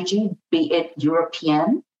strategy, be it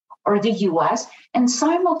European or the US, and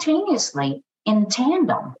simultaneously in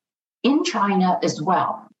tandem in China as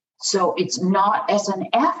well. So it's not as an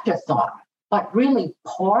afterthought, but really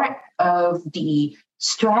part of the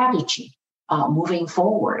strategy moving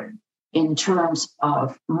forward in terms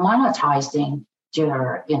of monetizing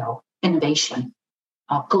their, innovation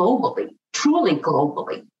globally, truly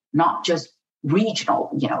globally, not just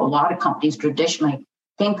regional. A lot of companies traditionally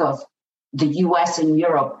think of the US and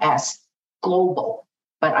Europe as global,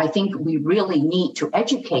 but I think we really need to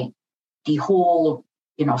educate the whole,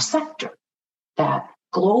 sector that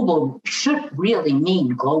global should really mean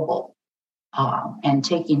global and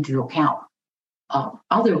take into account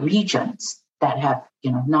other regions that have,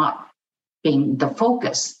 not been the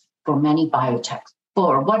focus for many biotechs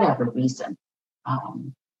for whatever reason.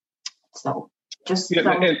 So just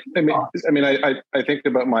I think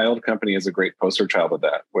about my old company as a great poster child of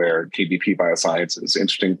that, where KBP Biosciences,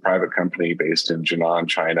 interesting private company based in Jinan,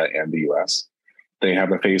 China, and the US. They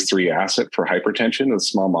have a phase 3 asset for hypertension, a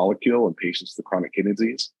small molecule in patients with chronic kidney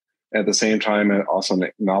disease. At the same time, also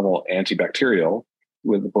novel antibacterial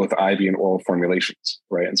with both IV and oral formulations,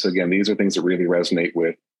 right? And so again, these are things that really resonate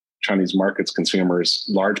with Chinese markets, consumers,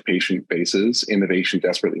 large patient bases, innovation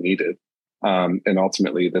desperately needed. And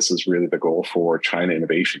ultimately, this is really the goal for China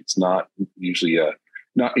innovation. It's not usually it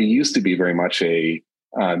used to be very much a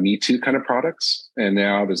me too kind of products. And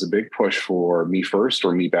now there's a big push for me first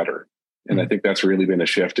or me better. And I think that's really been a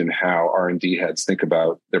shift in how R&D heads think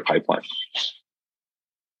about their pipeline.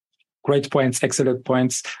 Great points, excellent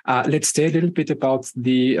points. Let's stay a little bit about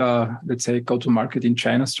the, let's say, go-to-market in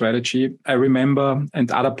China strategy. I remember,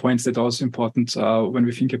 and other points that are also important when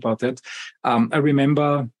we think about that. I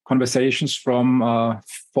remember conversations from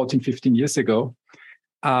 14, 15 years ago.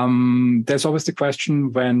 There's always the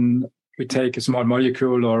question when we take a small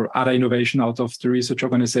molecule or other innovation out of the research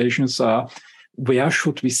organizations, where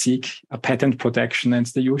should we seek a patent protection? And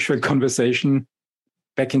the usual conversation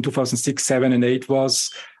back in 2006, 7, and 8 was,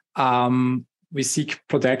 we seek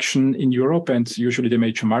protection in Europe, and usually the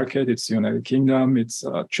major market, it's the United Kingdom, it's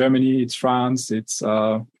Germany, it's France, it's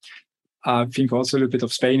I think also a little bit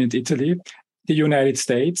of Spain and Italy, the United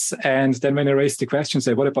States. And then when I raised the question,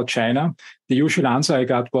 say, what about China? The usual answer I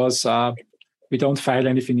got was, we don't file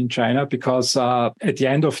anything in China because at the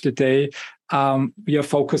end of the day, we are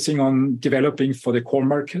focusing on developing for the core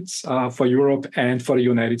markets, for Europe and for the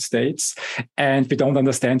United States. And we don't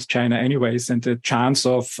understand China anyways. And the chance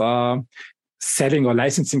of selling or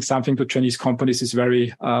licensing something to Chinese companies is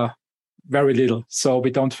very, very little. So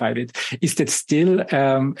we don't file it. Is that still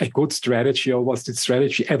a good strategy, or was that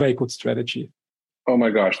strategy ever a good strategy? Oh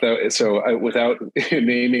my gosh. Without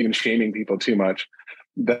naming and shaming people too much,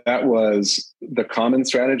 that was the common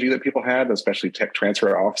strategy that people had, especially tech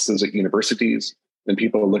transfer offices at universities. And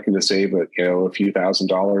people are looking to save a few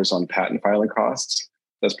 $1,000s on patent filing costs.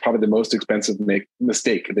 That's probably the most expensive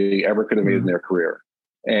mistake they ever could have made in their career.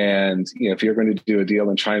 And if you're going to do a deal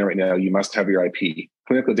in China right now, you must have your IP.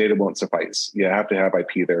 Clinical data won't suffice. You have to have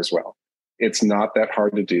IP there as well. It's not that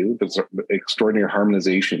hard to do. There's extraordinary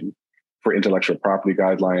harmonization for intellectual property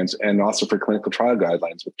guidelines and also for clinical trial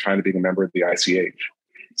guidelines, with China being a member of the ICH.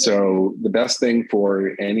 So the best thing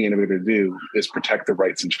for any innovator to do is protect the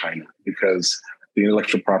rights in China, because the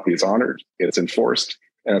intellectual property is honored, it's enforced,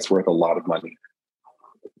 and it's worth a lot of money.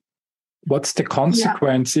 What's the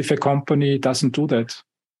consequence if a company doesn't do that?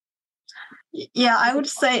 Yeah, I would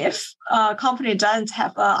say if a company doesn't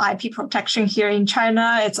have IP protection here in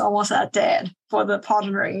China, it's almost dead for the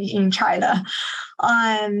partnering in China.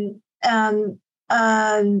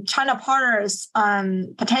 China partners,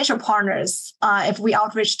 potential partners, if we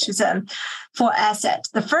outreach to them for assets,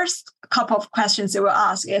 the first couple of questions they will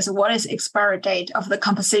ask is, what is expiry date of the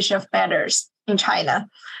composition of matters in China?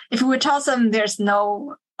 If we tell them there's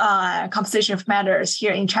no composition of matters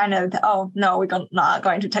here in China, oh no, we're not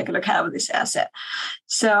going to take a look at this asset.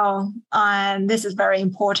 So this is very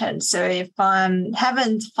important. So if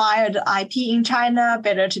haven't filed IP in China,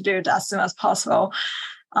 better to do it as soon as possible.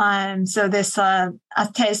 So this,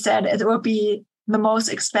 as Tay said, it will be the most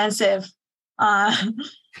expensive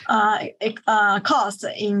cost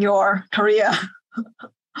in your career.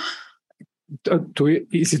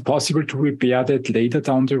 Is it possible to repair that later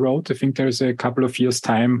down the road? I think there's a couple of years'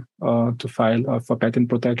 time to file for patent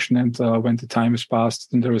protection, and when the time is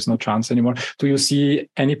passed, then there is no chance anymore. Do you see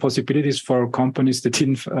any possibilities for companies that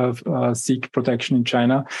didn't seek protection in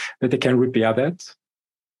China that they can repair that?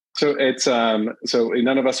 So it's so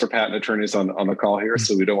none of us are patent attorneys on the call here,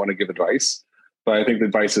 so we don't want to give advice. But I think the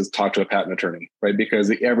advice is talk to a patent attorney, right?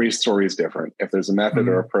 Because every story is different. If there's a method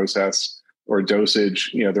or a process or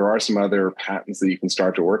dosage, there are some other patents that you can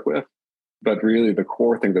start to work with. But really the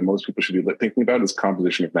core thing that most people should be thinking about is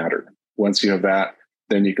composition of matter. Once you have that,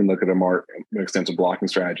 then you can look at a more extensive blocking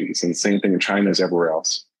strategies. And the same thing in China as everywhere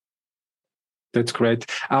else. That's great.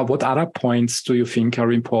 What other points do you think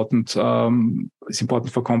are important? It's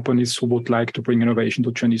important for companies who would like to bring innovation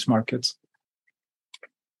to Chinese markets?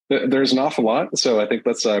 There's an awful lot. So I think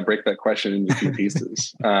let's break that question into two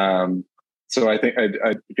pieces. So I think,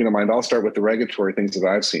 if you don't mind, I'll start with the regulatory things that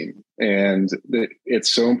I've seen. And it's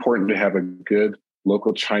so important to have a good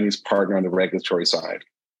local Chinese partner on the regulatory side.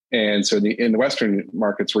 And so in the Western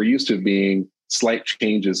markets, we're used to being slight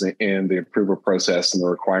changes in the approval process and the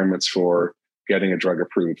requirements for getting a drug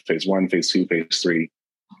approved, phase 1, phase 2, phase 3.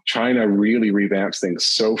 China really revamps things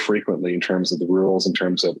so frequently in terms of the rules, in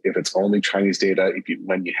terms of if it's only Chinese data,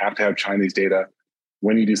 when you have to have Chinese data,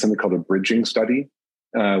 when you do something called a bridging study,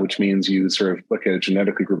 which means you sort of look at a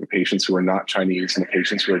genetically group of patients who are not Chinese and the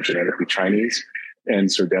patients who are genetically Chinese and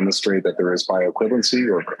sort of demonstrate that there is bioequivalency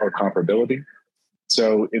or comparability.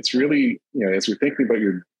 So it's really, as you're thinking about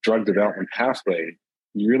your drug development pathway,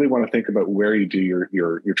 you really want to think about where you do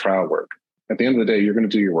your trial work. At the end of the day, you're going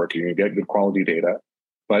to do your work, you're going to get good quality data.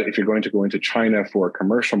 But if you're going to go into China for a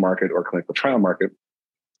commercial market or clinical trial market,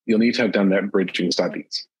 you'll need to have done that bridging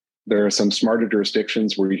studies. There are some smarter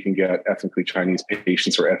jurisdictions where you can get ethnically Chinese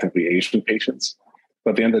patients or ethnically Asian patients.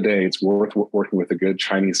 But at the end of the day, it's worth working with a good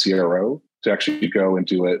Chinese CRO to actually go and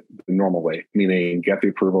do it the normal way, meaning get the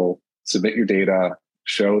approval, submit your data,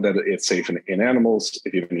 show that it's safe in animals,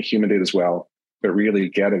 if you have any human data as well, but really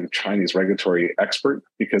get a Chinese regulatory expert.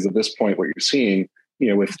 Because at this point, what you're seeing,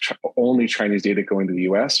 with only Chinese data going to the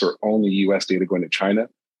US or only US data going to China,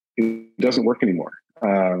 it doesn't work anymore.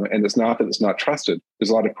 And it's not that it's not trusted. There's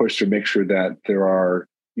a lot of push to make sure that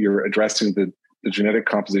you're addressing the genetic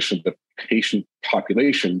composition of the patient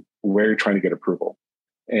population where you're trying to get approval.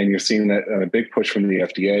 And you're seeing that a big push from the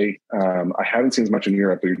FDA. I haven't seen as much in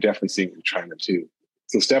Europe, but you're definitely seeing it in China too.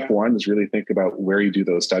 So step one is really think about where you do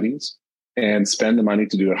those studies and spend the money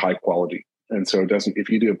to do it high quality. And so if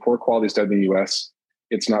you do a poor quality study in the US,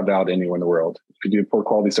 it's not valid anywhere in the world. If you do a poor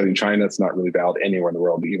quality study in China, it's not really valid anywhere in the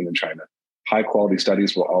world, even in China. High quality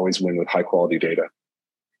studies will always win with high quality data.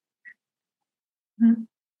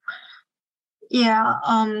 Yeah.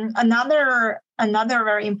 Another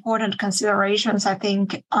very important considerations, I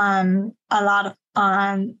think, a lot of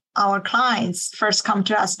our clients first come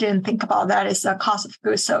to us and think about that is the cost of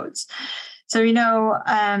goods sold. So,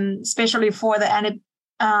 especially for the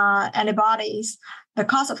antibodies, the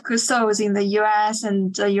cost of goods sold in the US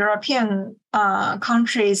and the European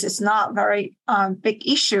countries is not very big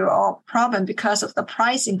issue or problem because of the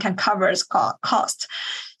pricing can cover cost.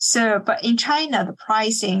 So, but in China, the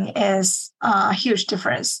pricing is a huge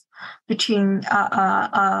difference between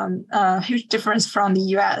huge difference from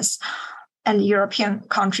the US and European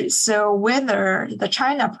countries. So whether the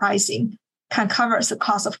China pricing can cover the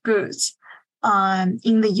cost of goods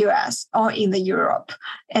in the US or in the Europe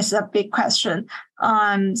is a big question.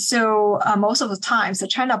 So most of the times, the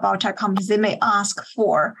China biotech companies, they may ask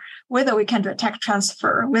for whether we can do a tech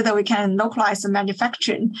transfer, whether we can localize the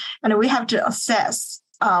manufacturing, and we have to assess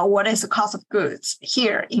what is the cost of goods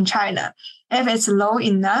here in China. If it's low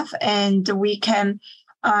enough and we can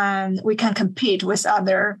compete with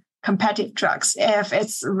other competitive drugs. If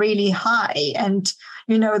it's really high and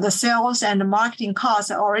the sales and the marketing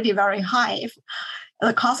costs are already very high, if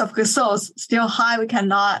the cost of goods sold is still high, we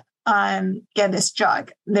cannot get this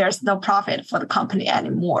drug. There's no profit for the company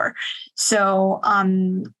anymore. So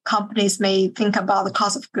companies may think about the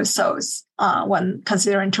cost of goods sold when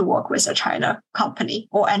considering to work with a China company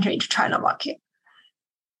or enter into China market.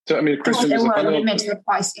 So Kristen, they will limit the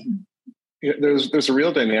pricing. Yeah, there's a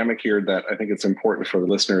real dynamic here that I think it's important for the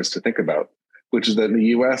listeners to think about, which is that in the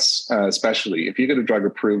US, especially, if you get a drug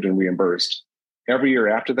approved and reimbursed, every year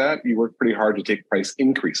after that, you work pretty hard to take price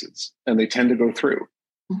increases, and they tend to go through.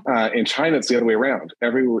 In China, it's the other way around.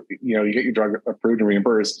 You get your drug approved and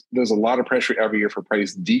reimbursed, there's a lot of pressure every year for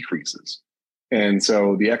price decreases. And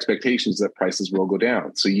so the expectation is that prices will go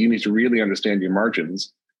down. So you need to really understand your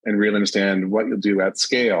margins and really understand what you'll do at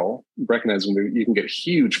scale, recognize when you can get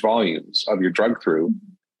huge volumes of your drug through,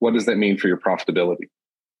 what does that mean for your profitability?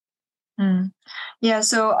 Yeah,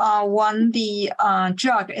 so when the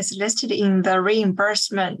drug is listed in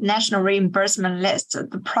the national reimbursement list,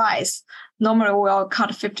 the price normally will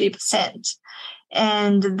cut 50%.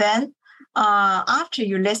 And then after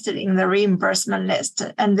you list it in the reimbursement list,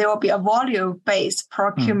 and there will be a volume-based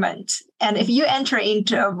procurement. And if you enter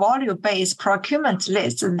into a volume-based procurement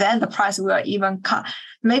list, then the price will even cut.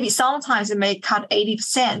 Maybe sometimes it may cut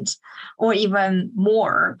 80% or even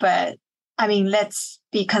more. But I mean, let's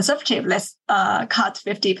be conservative. Let's cut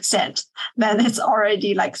 50%. Then it's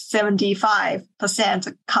already like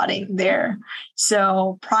 75% cutting there.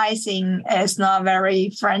 So pricing is not very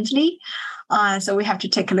friendly. So we have to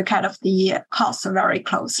take a look at the costs very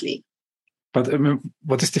closely. But I mean,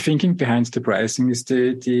 what is the thinking behind the pricing? Is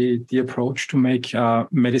the approach to make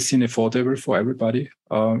medicine affordable for everybody? It's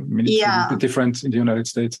a little bit different in the United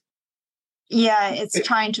States. Yeah, it's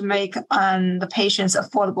trying to make the patients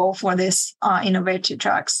affordable for these innovative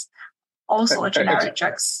drugs, also generic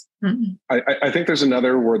drugs. Mm-hmm. I think there's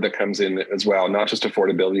another word that comes in as well, not just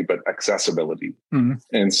affordability, but accessibility. Mm-hmm.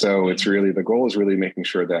 And so it's really, the goal is really making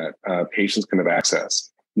sure that patients can have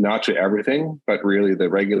access, not to everything, but really the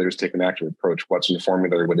regulators take an active approach, what's in the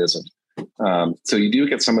formulary, what isn't. So you do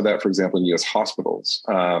get some of that, for example, in U.S. hospitals,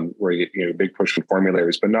 where you get a big push for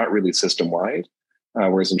formularies, but not really system-wide.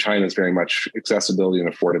 Whereas in China, it's very much accessibility and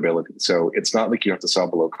affordability. So it's not like you have to sell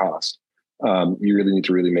below cost. You really need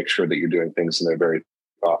to really make sure that you're doing things in a very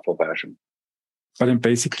thoughtful fashion. But then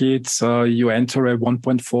basically, it's you enter a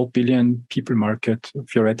 1.4 billion people market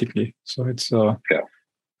theoretically. So it's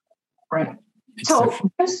right. So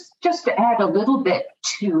just to add a little bit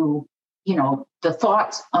to the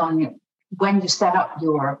thoughts on when you set up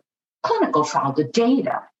your clinical trial, the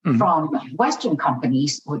data from Western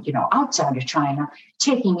companies or outside of China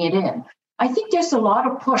taking it in. I think there's a lot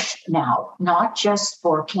of push now, not just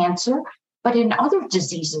for cancer, but in other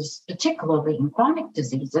diseases, particularly in chronic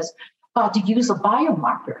diseases, the use of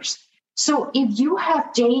biomarkers. So if you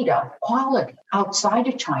have data quality outside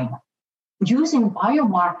of China, using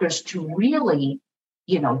biomarkers to really,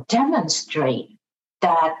 demonstrate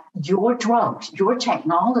that your drugs, your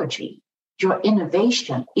technology, your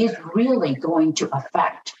innovation is really going to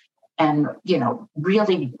affect and,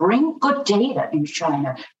 really bring good data in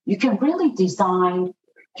China, you can really design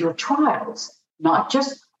your trials, not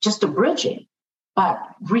just a bridging, but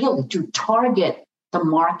really to target the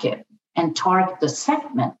market and target the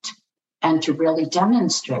segment and to really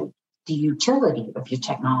demonstrate the utility of your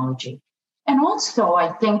technology. And also, I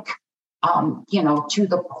think, to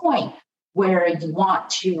the point where you want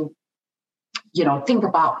to, think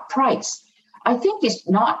about price, I think it's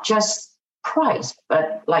not just price,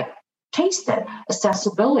 but like taste it,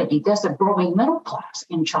 accessibility. There's a growing middle class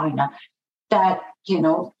in China that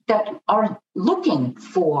are looking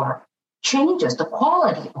for changes, the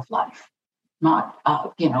quality of life, not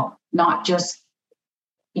just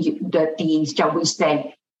the shall we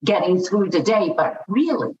say, getting through the day, but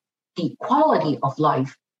really the quality of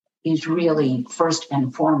life is really first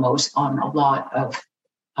and foremost on a lot of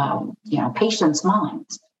patients'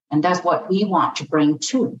 minds. And that's what we want to bring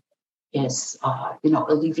to is,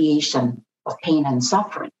 alleviation of pain and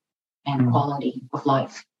suffering and quality of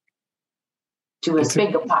life to as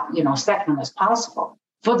big a, segment as possible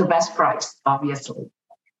for the best price, obviously.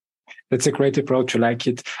 That's a great approach. I like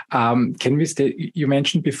it. Can we stay? You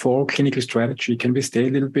mentioned before clinical strategy. Can we stay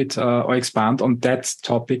a little bit or expand on that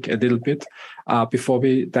topic a little bit before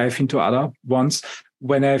we dive into other ones?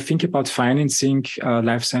 When I think about financing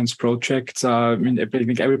life science projects, I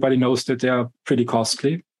think everybody knows that they are pretty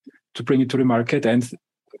costly to bring it to the market. And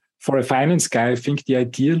for a finance guy, I think the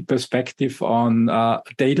ideal perspective on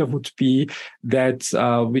data would be that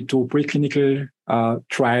we do preclinical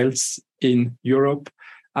trials in Europe.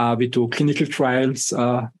 We do clinical trials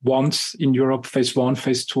once in Europe, phase 1,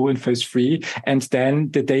 phase 2, and phase 3. And then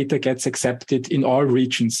the data gets accepted in all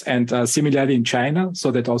regions and similarly in China,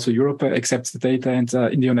 so that also Europe accepts the data and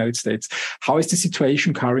in the United States. How is the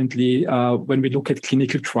situation currently when we look at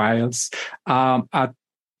clinical trials?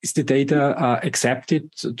 Is the data accepted?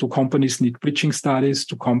 Do companies need bridging studies?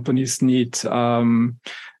 Do companies need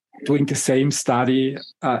doing the same study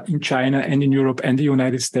in China and in Europe and the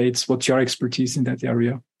United States? What's your expertise in that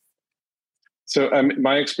area? So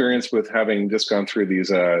my experience with having just gone through these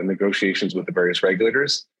negotiations with the various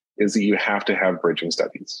regulators is that you have to have bridging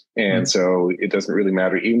studies. And so it doesn't really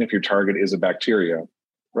matter, even if your target is a bacteria,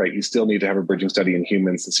 right? You still need to have a bridging study in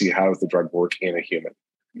humans to see how does the drug work in a human.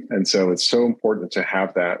 And so it's so important to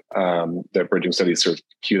have that bridging study sort of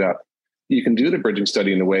queued up. You can do the bridging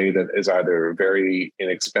study in a way that is either very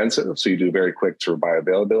inexpensive, so you do very quick sort of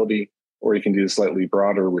bioavailability, or you can do slightly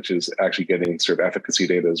broader, which is actually getting sort of efficacy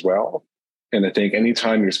data as well. And I think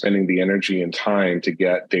anytime you're spending the energy and time to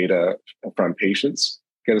get data from patients,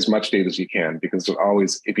 get as much data as you can, because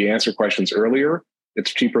always, if you answer questions earlier,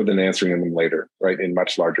 it's cheaper than answering them later, right, in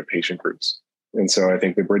much larger patient groups. And so I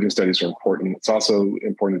think the bridging studies are important. It's also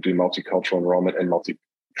important to do multicultural enrollment and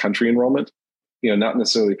multi-country enrollment. Not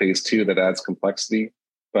necessarily phase 2 that adds complexity,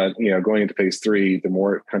 but, going into phase 3, the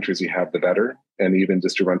more countries you have, the better. And even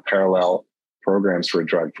just to run parallel programs for a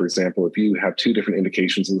drug. For example, if you have 2 different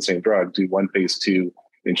indications of the same drug, do one phase 2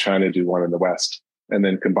 in China, do one in the West, and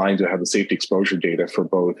then combine to have the safety exposure data for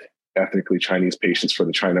both ethnically Chinese patients for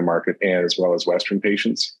the China market and as well as Western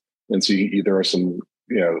patients. And so there are some,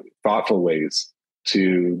 thoughtful ways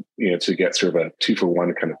to get sort of a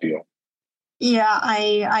 2-for-1 kind of deal. Yeah,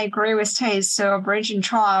 I agree with Tate. So bridging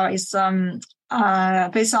trial is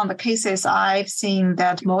based on the cases I've seen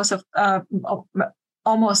that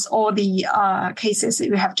almost all the cases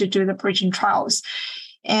you have to do the bridging trials.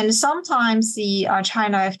 And sometimes the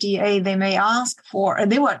China FDA, they may ask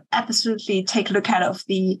they will absolutely take a look at of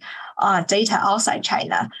the data outside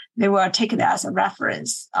China. They will take it as a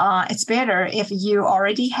reference. It's better if you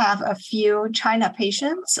already have a few China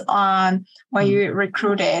patients when you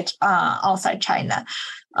recruited outside China.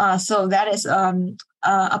 So that is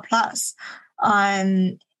a plus.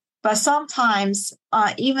 But sometimes,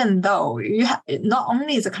 even though you have not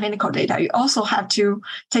only the clinical data, you also have to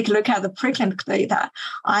take a look at the preclinical data.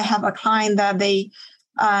 I have a client that they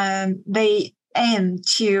aim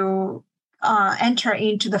to enter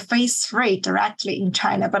into the phase 3 directly in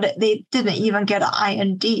China, but they didn't even get an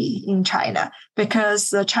IND in China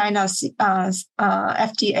because China's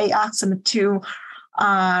FDA asked them to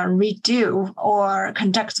redo or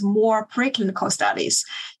conduct more preclinical studies.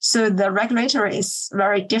 So the regulator is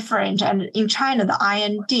very different. And in China, the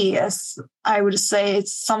IND is, I would say,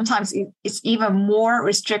 it's even more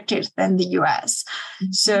restricted than the US.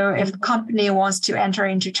 Mm-hmm. So if the company wants to enter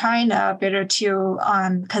into China, better to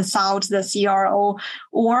consult the CRO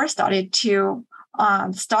or start the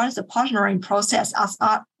partnering process as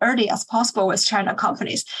early as possible with China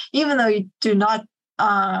companies, even though you do not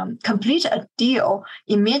complete a deal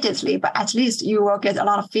immediately, but at least you will get a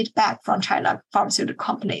lot of feedback from China pharmaceutical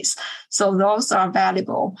companies. So those are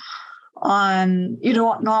valuable. You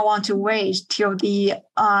do not want to wait till the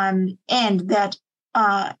end that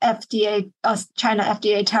China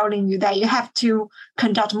FDA telling you that you have to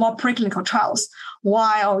conduct more preclinical trials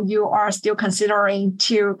while you are still considering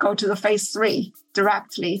to go to the phase 3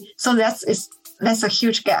 directly. So that's a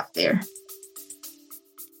huge gap there.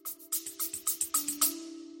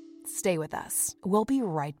 Stay with us. We'll be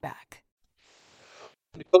right back.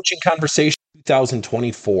 Coaching Conversation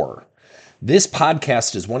 2024. This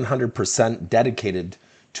podcast is 100% dedicated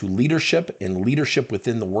to leadership and leadership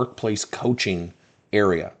within the workplace coaching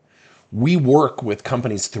area. We work with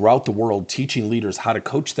companies throughout the world teaching leaders how to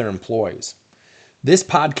coach their employees. This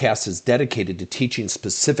podcast is dedicated to teaching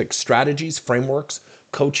specific strategies, frameworks,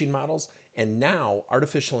 coaching models, and now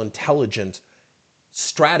artificial intelligence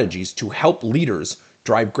strategies to help leaders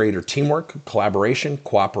drive greater teamwork, collaboration,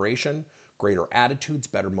 cooperation, greater attitudes,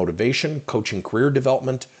 better motivation, coaching career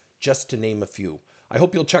development, just to name a few. I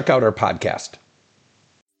hope you'll check out our podcast.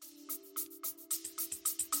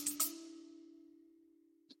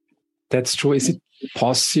 That's true. Is it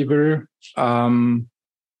possible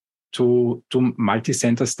to do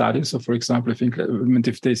multi-center studies? So, for example, I think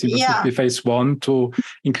if there's phase 1 to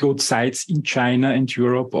include sites in China and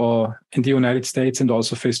Europe or in the United States, and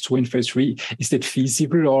also phase 2 and phase 3, is that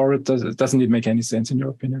feasible, or doesn't it make any sense in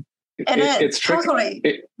your opinion? It's tricky.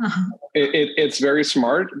 It's very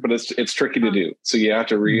smart, but it's tricky to do. So you have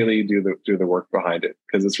to really do the work behind it,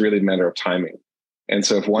 because it's really a matter of timing. And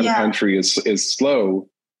so if one country is slow,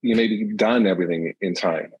 you may be done everything in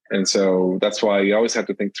time. And so that's why you always have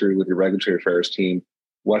to think through with your regulatory affairs team,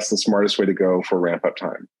 what's the smartest way to go for ramp up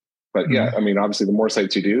time. But obviously the more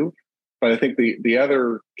sites you do, but I think the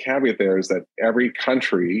other caveat there is that every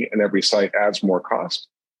country and every site adds more cost.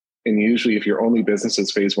 And usually if your only business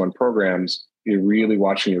is phase 1 programs, you're really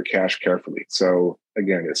watching your cash carefully. So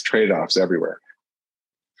again, it's trade-offs everywhere.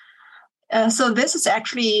 So this is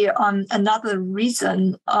actually another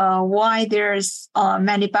reason why there's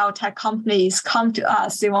many biotech companies come to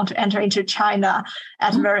us. They want to enter into China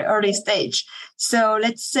at a very early stage. So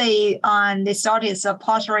let's say they started a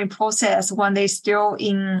partnering process when they're still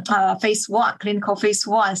in clinical phase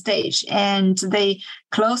 1 stage, and they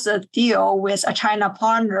close a deal with a China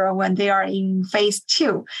partner when they are in phase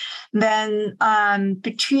 2. Then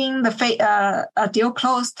between the deal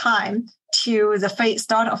close time to the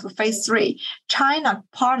start of the phase 3, China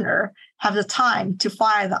partner have the time to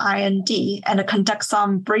file the IND and conduct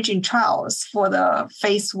some bridging trials for the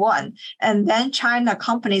phase 1. And then China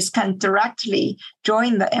companies can directly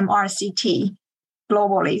join the MRCT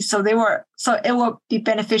globally. So it will be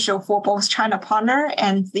beneficial for both China partner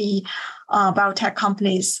and the biotech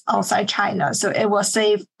companies outside China. So it will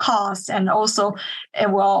save costs, and also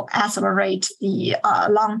it will accelerate the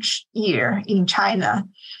launch year in China.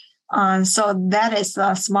 So that is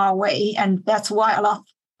a smart way, and that's why a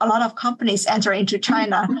lot of companies enter into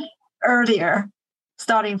China earlier,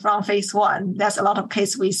 starting from phase 1. That's a lot of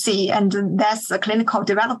cases we see, and that's the clinical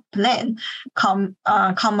development plan come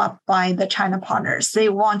up by the China partners. They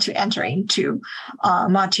want to enter into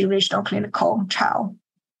multi-regional clinical trial.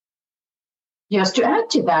 Yes, to add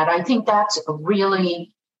to that, I think that's a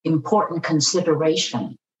really important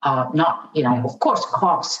consideration. Not, of course,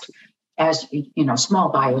 cost. As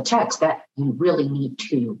small biotechs, that you really need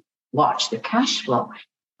to watch the cash flow.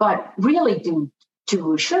 But really,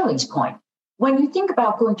 to Shirley's point, when you think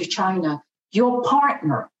about going to China, your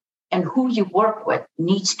partner and who you work with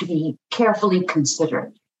needs to be carefully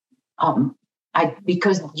considered,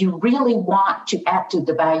 because you really want to add to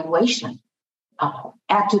the valuation,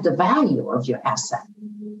 add to the value of your asset,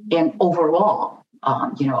 and overall,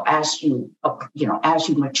 as you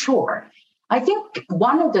mature. I think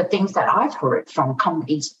one of the things that I've heard from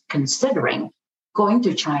companies considering going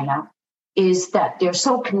to China is that they're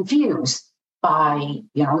so confused by,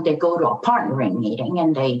 they go to a partnering meeting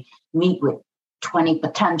and they meet with 20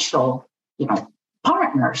 potential,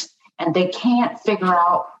 partners, and they can't figure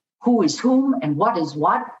out who is whom and what is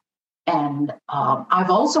what. And I've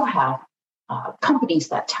also had companies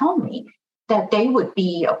that tell me that they would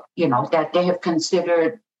be, that they have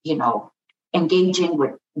considered, engaging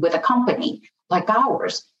with a company like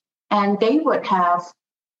ours. And they would have,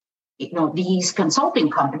 these consulting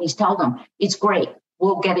companies tell them, it's great,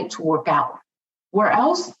 we'll get it to work out.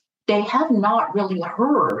 Whereas they have not really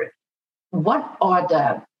heard what are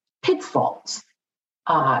the pitfalls,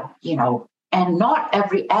 and not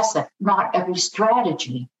every asset, not every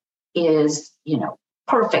strategy is,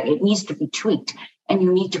 perfect. It needs to be tweaked, and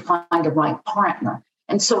you need to find the right partner.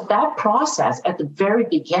 And so that process at the very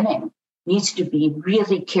beginning needs to be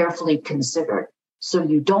really carefully considered, so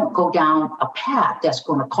you don't go down a path that's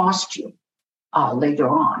going to cost you later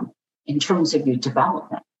on in terms of your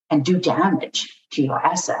development and do damage to your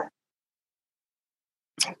asset,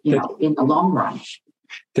 in the long run.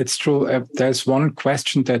 That's true. There's one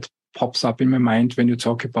question that pops up in my mind when you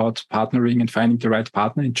talk about partnering and finding the right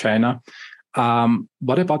partner in China.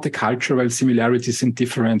 What about the cultural similarities and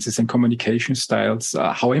differences and communication styles?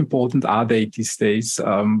 How important are they these days?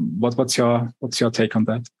 What's your take on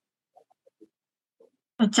that?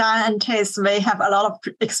 John and Chase may have a lot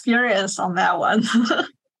of experience on that one.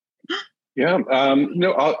 Yeah,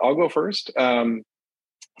 I'll go first.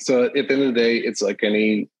 So at the end of the day, it's like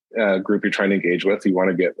any group you're trying to engage with. You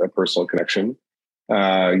want to get a personal connection.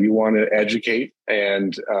 You want to educate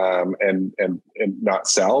and not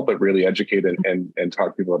sell, but really educate and talk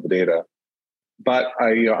to people about the data. But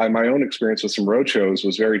my own experience with some roadshows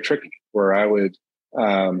was very tricky, where I would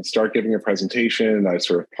start giving a presentation. I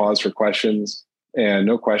sort of pause for questions, and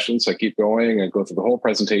no questions. So I keep going and go through the whole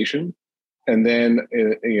presentation. And then,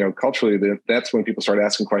 culturally, that's when people start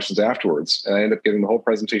asking questions afterwards. And I end up giving the whole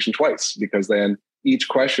presentation twice, because then each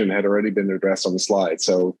question had already been addressed on the slide.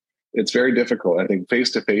 So it's very difficult. I think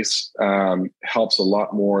face-to-face helps a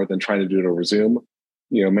lot more than trying to do it over Zoom.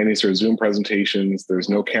 Many sort of Zoom presentations, there's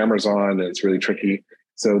no cameras on, and it's really tricky.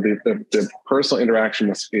 So the personal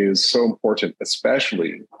interaction is so important,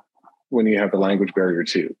 especially when you have the language barrier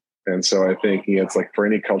too. And so I think it's like for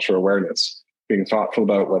any cultural awareness, being thoughtful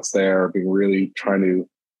about what's there, being really trying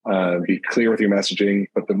to be clear with your messaging.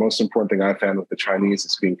 But the most important thing I found with the Chinese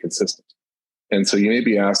is being consistent. And so you may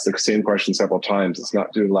be asked the same question several times. It's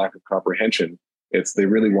not due to lack of comprehension. It's they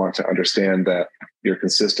really want to understand that you're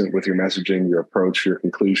consistent with your messaging, your approach, your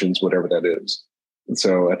conclusions, whatever that is. And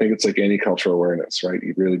so I think it's like any cultural awareness, right?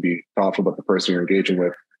 You really be thoughtful about the person you're engaging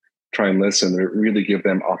with, try and listen, really give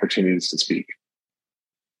them opportunities to speak.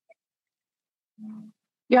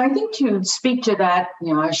 Yeah, I think to speak to that,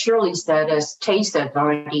 as Shirley said, as Chase had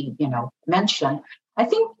already, mentioned, I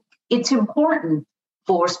think it's important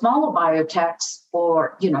for smaller biotechs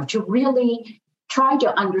to really try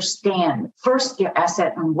to understand first their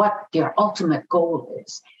asset and what their ultimate goal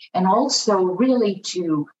is, and also really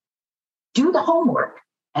to do the homework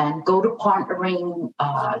and go to partnering,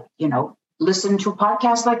 listen to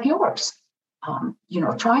podcasts like yours,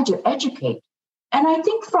 try to educate. And I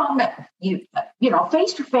think from,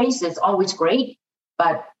 face-to-face is always great,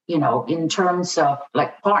 but, in terms of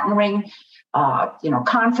like partnering,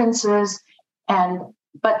 conferences,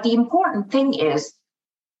 but the important thing is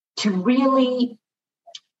to really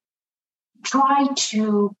try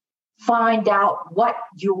to find out what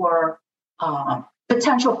your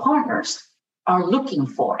potential partners are looking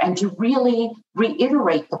for and to really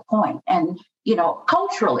reiterate the point. And,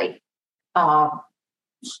 culturally,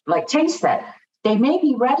 like Tay said, they may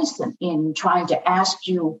be reticent in trying to ask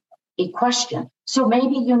you a question. So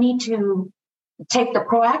maybe you need to take the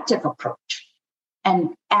proactive approach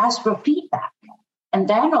and ask for feedback. And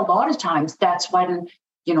then a lot of times that's when,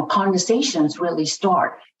 conversations really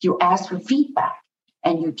start. You ask for feedback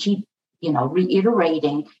and you keep,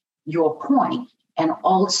 reiterating your point, and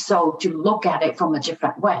also to look at it from a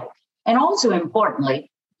different way. And also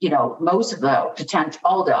importantly, most of the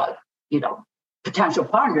potential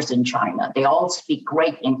partners in China, they all speak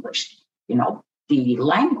great English. The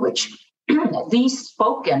language, at least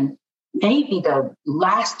spoken, may be the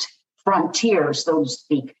last frontier, so to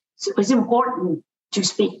speak. So it's important to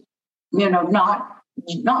speak,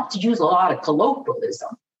 not to use a lot of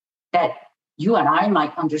colloquialism that you and I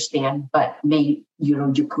might understand, but may,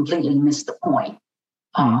 you completely miss the point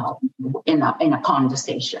in a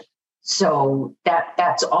conversation. So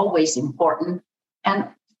that's always important. And,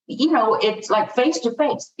 it's like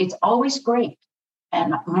face-to-face. It's always great.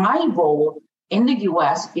 And my role in the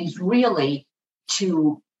U.S. is really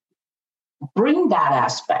to bring that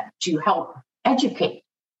aspect to help educate,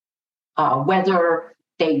 whether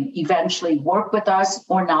they eventually work with us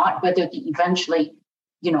or not, whether they eventually,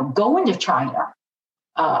 go into China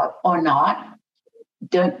or not.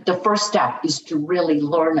 The first step is to really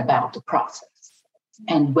learn about the process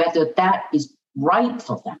and whether that is right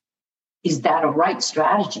for them. Is that a right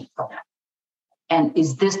strategy for them? And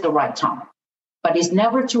is this the right time? But it's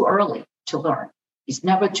never too early to learn. It's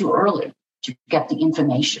never too early to get the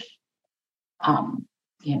information. And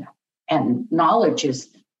knowledge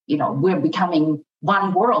is, we're becoming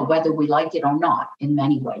one world, whether we like it or not, in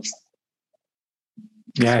many ways.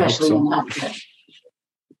 Yeah, especially so. in healthcare.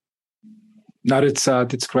 No,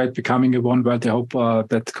 it's great, becoming a one world. I hope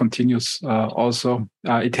that continues also.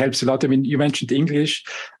 It helps a lot. I mean, you mentioned English.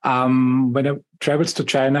 When I traveled to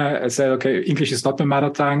China, I said, okay, English is not my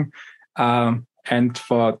mother tongue. And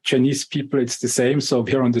for Chinese people, it's the same. So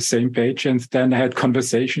we're on the same page. And then I had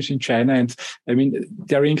conversations in China. And I mean,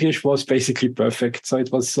 their English was basically perfect. So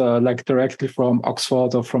it was like directly from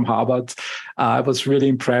Oxford or from Harvard. I was really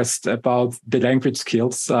impressed about the language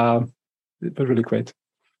skills. It was really great.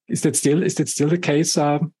 Is that still the case,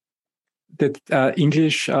 that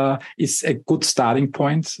English is a good starting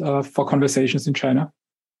point for conversations in China?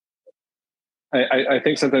 I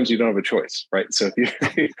think sometimes you don't have a choice, right? So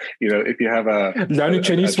if you have a learning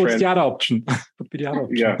Chinese was the other option. Would be the other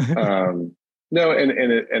option. Yeah. No,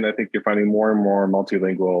 and I think you're finding more and more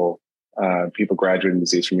multilingual people graduating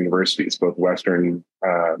these days from universities, both Western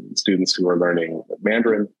students who are learning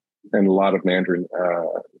Mandarin and a lot of Mandarin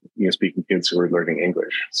speaking kids who are learning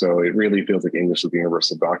English. So it really feels like English is the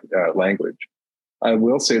universal language. I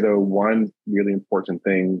will say, though, one really important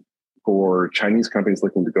thing for Chinese companies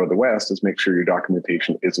looking to go to the West is make sure your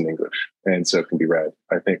documentation is in English and so it can be read.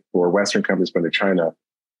 I think for Western companies going to China,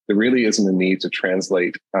 there really isn't a need to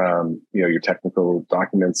translate, your technical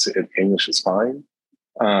documents in English is fine.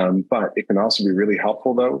 But it can also be really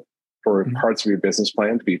helpful, though, for parts of your business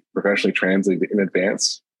plan to be professionally translated in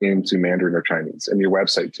advance into Mandarin or Chinese, and your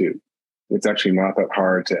website too. It's actually not that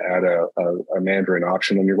hard to add a Mandarin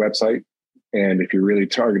option on your website. And if you're really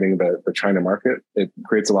targeting the China market, it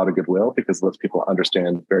creates a lot of goodwill because it lets people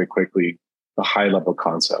understand very quickly the high level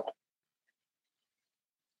concept.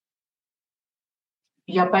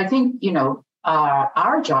 Yep, I think,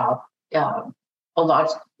 our job, part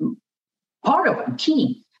of a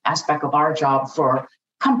key aspect of our job for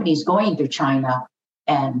companies going to China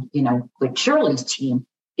and, with Shirley's team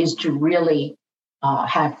is to really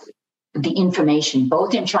have the information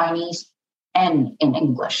both in Chinese and in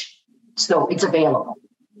English. So it's available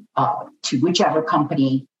to whichever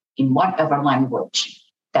company in whatever language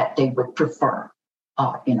that they would prefer,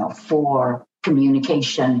 for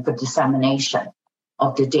communication, for dissemination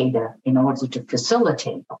of the data in order to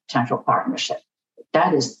facilitate a potential partnership.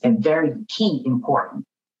 That is a very key important.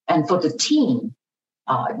 And for the team,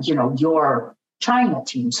 your China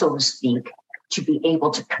team, so to speak, to be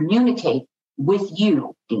able to communicate with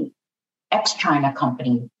you, the ex-China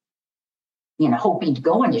company, hoping to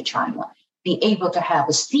go into China, be able to have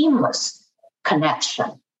a seamless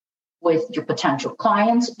connection with your potential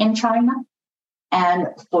clients in China and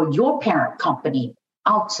for your parent company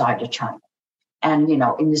outside of China. And,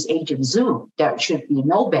 in this age of Zoom, there should be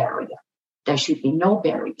no barrier. There should be no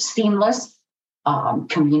barrier. Seamless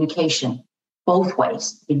communication both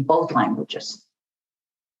ways in both languages.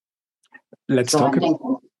 Let's talk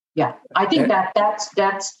about. Yeah, I think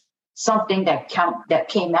that's something that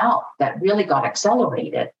came out that really got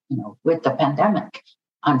accelerated, with the pandemic,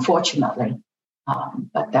 unfortunately.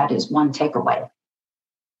 But that is one takeaway.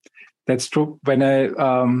 That's true. When I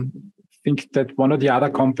think that one of the other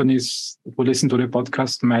companies who listen to the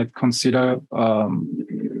podcast might consider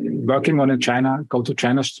working on a go to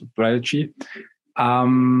China strategy.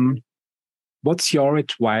 What's your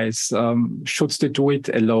advice? Should they do it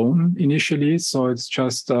alone initially? So it's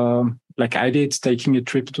just like I did, taking a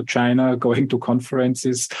trip to China, going to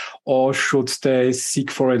conferences, or should they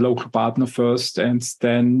seek for a local partner first and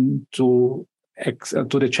then to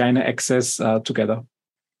the China access together?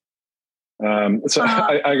 I'm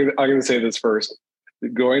going to say this first.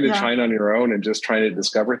 Going to China on your own and just trying to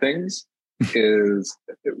discover things is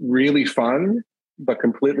really fun, but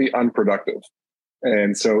completely unproductive.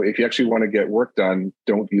 And so if you actually want to get work done,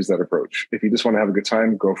 don't use that approach. If you just want to have a good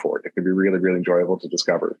time, go for it. It can be really, really enjoyable to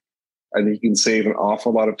discover. I think you can save an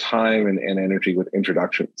awful lot of time and energy with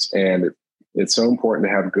introductions. And it's so important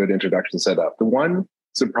to have good introductions set up. The one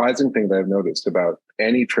surprising thing that I've noticed about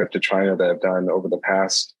any trip to China that I've done over the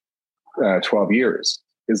past 12 years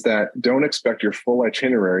is that don't expect your full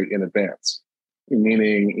itinerary in advance.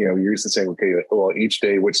 Meaning, you're used to saying, okay, well, each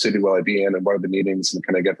day, which city will I be in and what are the meetings and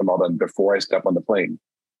can I get them all done before I step on the plane?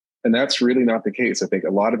 And that's really not the case. I think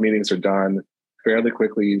a lot of meetings are done fairly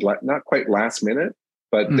quickly, not quite last minute,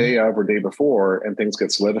 but day of or day before, and things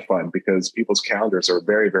get solidified because people's calendars are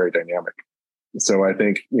very, very dynamic. So I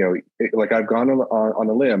think, like I've gone on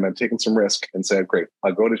a limb, I've taken some risk and said, great,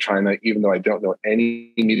 I'll go to China, even though I don't know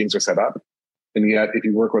any meetings are set up. And yet, if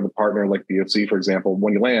you work with a partner like BFC, for example,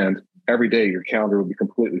 when you land, every day your calendar will be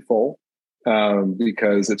completely full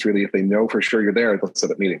because it's really, if they know for sure you're there, they'll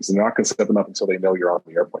set up meetings. They're not going to set them up until they know you're on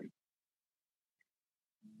the airplane.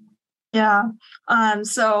 Yeah.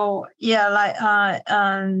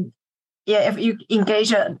 If you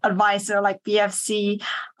engage an advisor like BFC,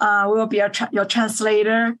 we will be your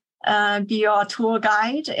translator, be your tour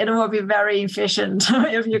guide. It will be very efficient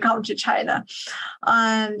if you come to China.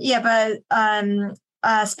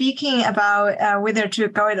 Speaking about whether to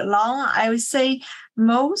go it alone, I would say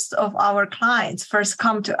most of our clients first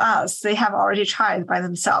come to us. They have already tried by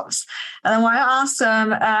themselves. And when I ask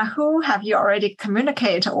them, who have you already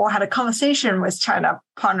communicated or had a conversation with China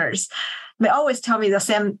partners? They always tell me the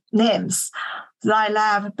same names: Zai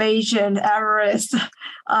Lab, Beijing, Everest,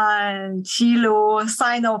 Qilu,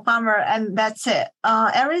 Sinopharm, and that's it.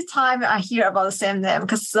 Every time I hear about the same name,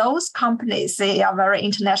 because those companies, they are very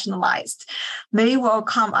internationalized. They will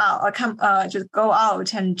go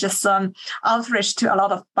out and just outreach to a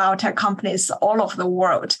lot of biotech companies all over the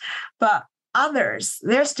world. But others,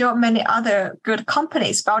 there's still many other good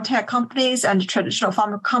companies, biotech companies and traditional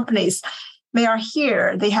pharma companies. They are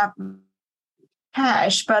here. They have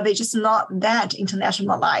cash, but they're just not that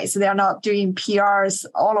internationalized. They are not doing PRs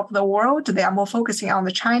all over the world. They are more focusing on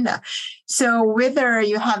the China. So whether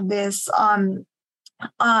you have this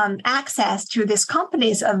access to these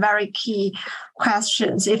companies are very key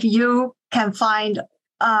questions. If you can find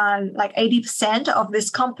like 80% of these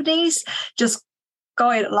companies, just go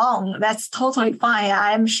it along. That's totally fine.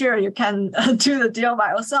 I'm sure you can do the deal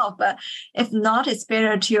by yourself. But if not, it's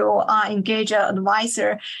better to engage an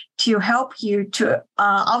advisor to help you to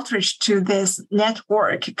outreach to this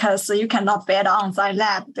network, because you cannot bet on Zai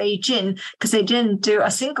Lab, Beijing, because they didn't do a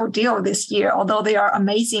single deal this year, although they are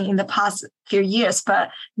amazing in the past few years. But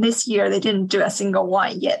this year, they didn't do a single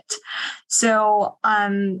one yet. So,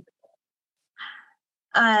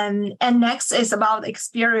 and next is about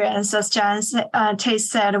experience, as Tay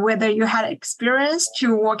said, whether you had experience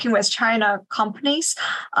to working with China companies,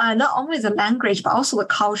 not only the language, but also the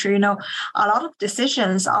culture. A lot of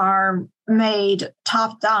decisions are made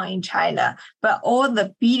top down in China, but all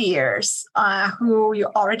the BDers who you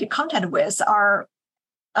already contact with are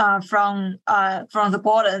from the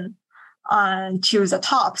bottom to the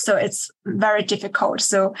top. So it's very difficult.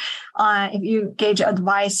 So if you engage an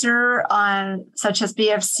advisor such as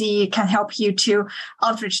BFC can help you to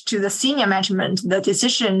outreach to the senior management, the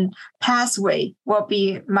decision pathway will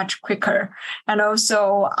be much quicker. And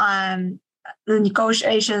also the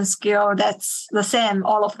negotiation skill that's the same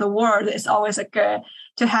all over the world, it's always good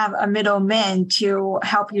to have a middleman to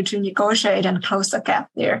help you to negotiate and close the gap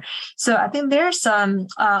there. So I think there's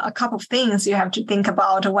a couple of things you have to think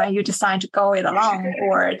about when you decide to go it alone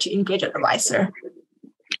or to engage an advisor.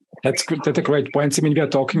 That's good. That's a great point. I mean, we are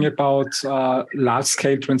talking about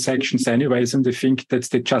large-scale transactions anyways, and I think that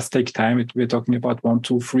they just take time. We're talking about 1,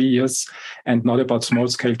 2, 3 years and not about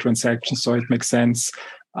small-scale transactions. So it makes sense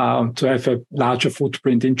to have a larger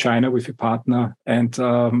footprint in China with a partner and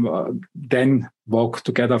then walk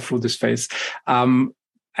together through this phase.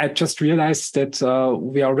 I just realized that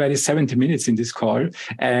we are already 70 minutes in this call,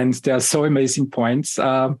 and there are so amazing points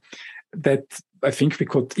that I think we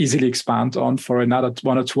could easily expand on for another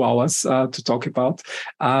 1 or 2 hours to talk about.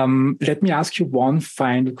 Let me ask you one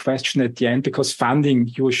final question at the end, because funding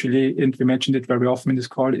usually, and we mentioned it very often in this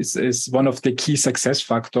call, is one of the key success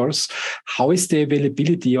factors. How is the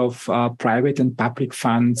availability of private and public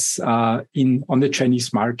funds on the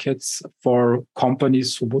Chinese markets for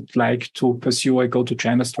companies who would like to pursue a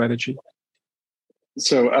go-to-China strategy?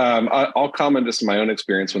 So I'll comment just on my own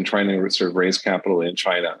experience when trying to sort of raise capital in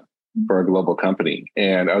China for a global company.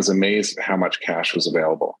 And I was amazed at how much cash was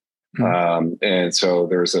available. And so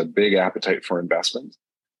there's a big appetite for investment.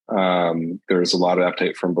 There's a lot of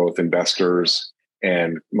appetite from both investors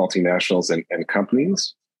and multinationals and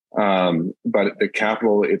companies. But the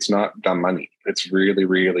capital, it's not dumb money. It's really,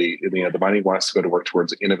 really, the money wants to go to work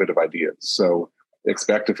towards innovative ideas. So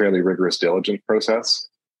expect a fairly rigorous diligence process.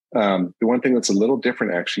 The one thing that's a little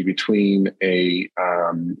different actually between a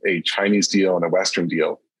Chinese deal and a Western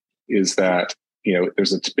deal is that,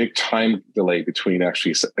 there's a big time delay between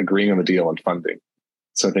actually agreeing on the deal and funding.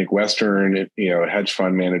 So I think Western, hedge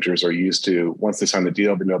fund managers are used to, once they sign the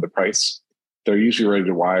deal, they know the price. They're usually ready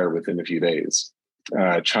to wire within a few days.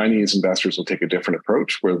 Chinese investors will take a different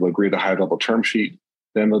approach where they'll agree to a high-level term sheet,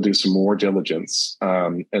 then they'll do some more diligence,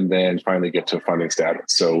 and then finally get to funding status.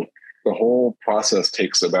 So the whole process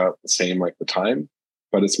takes about the same like the time,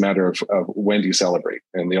 but it's a matter of when do you celebrate?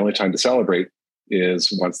 And the only time to celebrate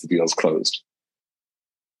is once the deal is closed.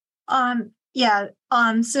 For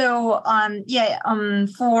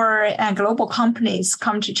global companies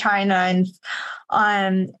come to China,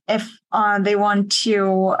 and if they want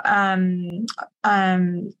to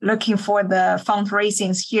looking for the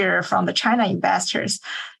fundraisings here from the China investors.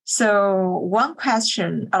 So one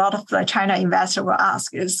question a lot of the China investor will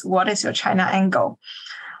ask is, what is your China angle?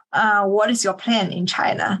 What is your plan in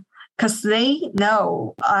China? Because they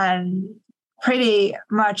know pretty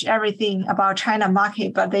much everything about China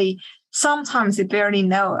market, but sometimes they barely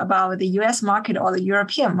know about the US market or the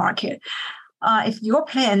European market. If your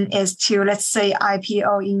plan is to, let's say,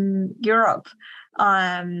 IPO in Europe,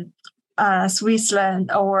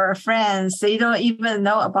 Switzerland or France, they don't even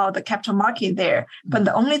know about the capital market there. But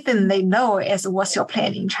the only thing they know is what's your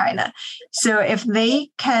plan in China. So if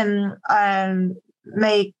they can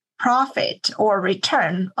make profit or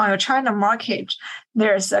return on your China market,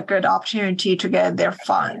 there's a good opportunity to get their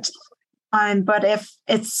funds. But if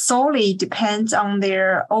it solely depends on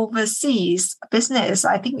their overseas business,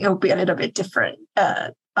 I think it'll be a little bit difficult.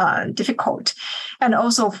 And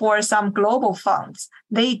also for some global funds,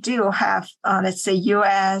 they do have, let's say,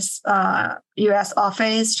 US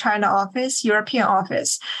office, China office, European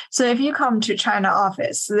office. So if you come to China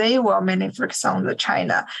office, they will mainly focus on the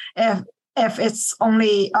China. If it's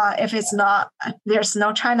only, if it's not, there's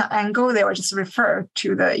no China angle, they will just refer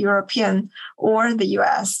to the European or the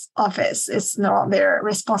US office. It's not their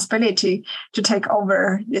responsibility to take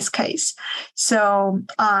over this case. So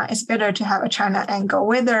it's better to have a China angle,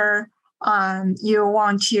 whether you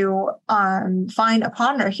want to find a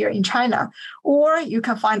partner here in China, or you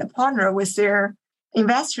can find a partner with their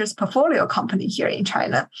investors' portfolio company here in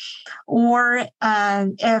China. Or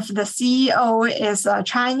if the CEO is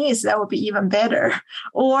Chinese, that would be even better.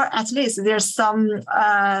 Or at least there's some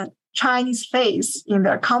Chinese face in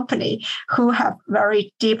their company who have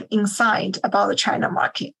very deep insight about the China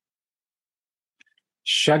market.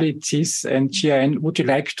 Shelley, Tis, and Jian, would you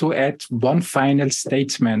like to add one final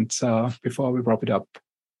statement before we wrap it up?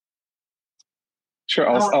 Sure,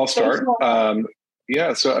 I'll start.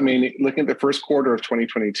 So, I mean, looking at the first quarter of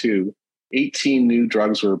 2022, 18 new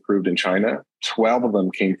drugs were approved in China. 12 of them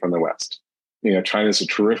came from the West. China is a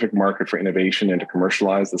terrific market for innovation and to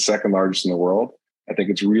commercialize, the second largest in the world. I think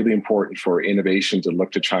it's really important for innovation to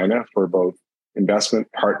look to China for both investment,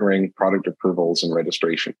 partnering, product approvals, and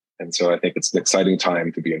registration. And so I think it's an exciting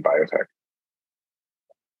time to be in biotech.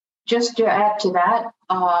 Just to add to that,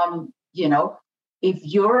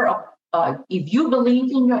 if you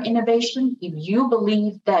believe in your innovation, if you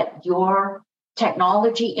believe that your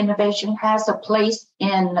technology innovation has a place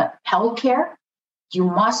in healthcare, you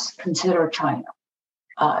must consider China.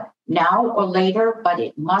 Now or later, but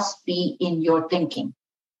it must be in your thinking.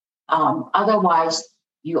 Otherwise,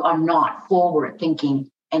 you are not forward thinking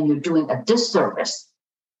and you're doing a disservice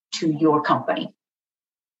to your company.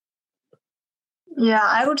 Yeah,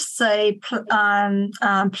 I would say plan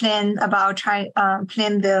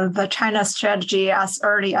the China strategy as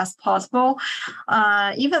early as possible.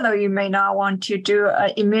 Even though you may not want to do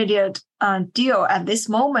an immediate deal at this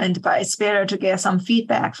moment, but it's better to get some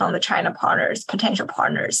feedback from the China partners, potential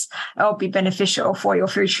partners. It will be beneficial for your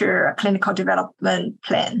future clinical development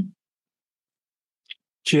plan.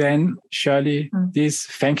 Jian, Shirley,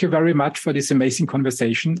 thank you very much for this amazing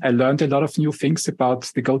conversation. I learned a lot of new things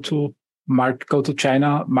about the go to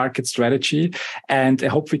China market strategy, and I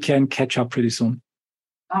hope we can catch up pretty soon.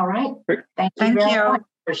 All right. Thank you very much,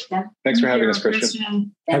 Christian. Thanks for having us,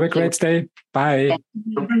 Christian. Have a great day. Bye.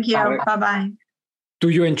 Thank you. Bye-bye. Do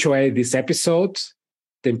you enjoy this episode?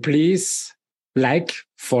 Then please like,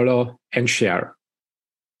 follow, and share.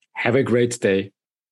 Have a great day.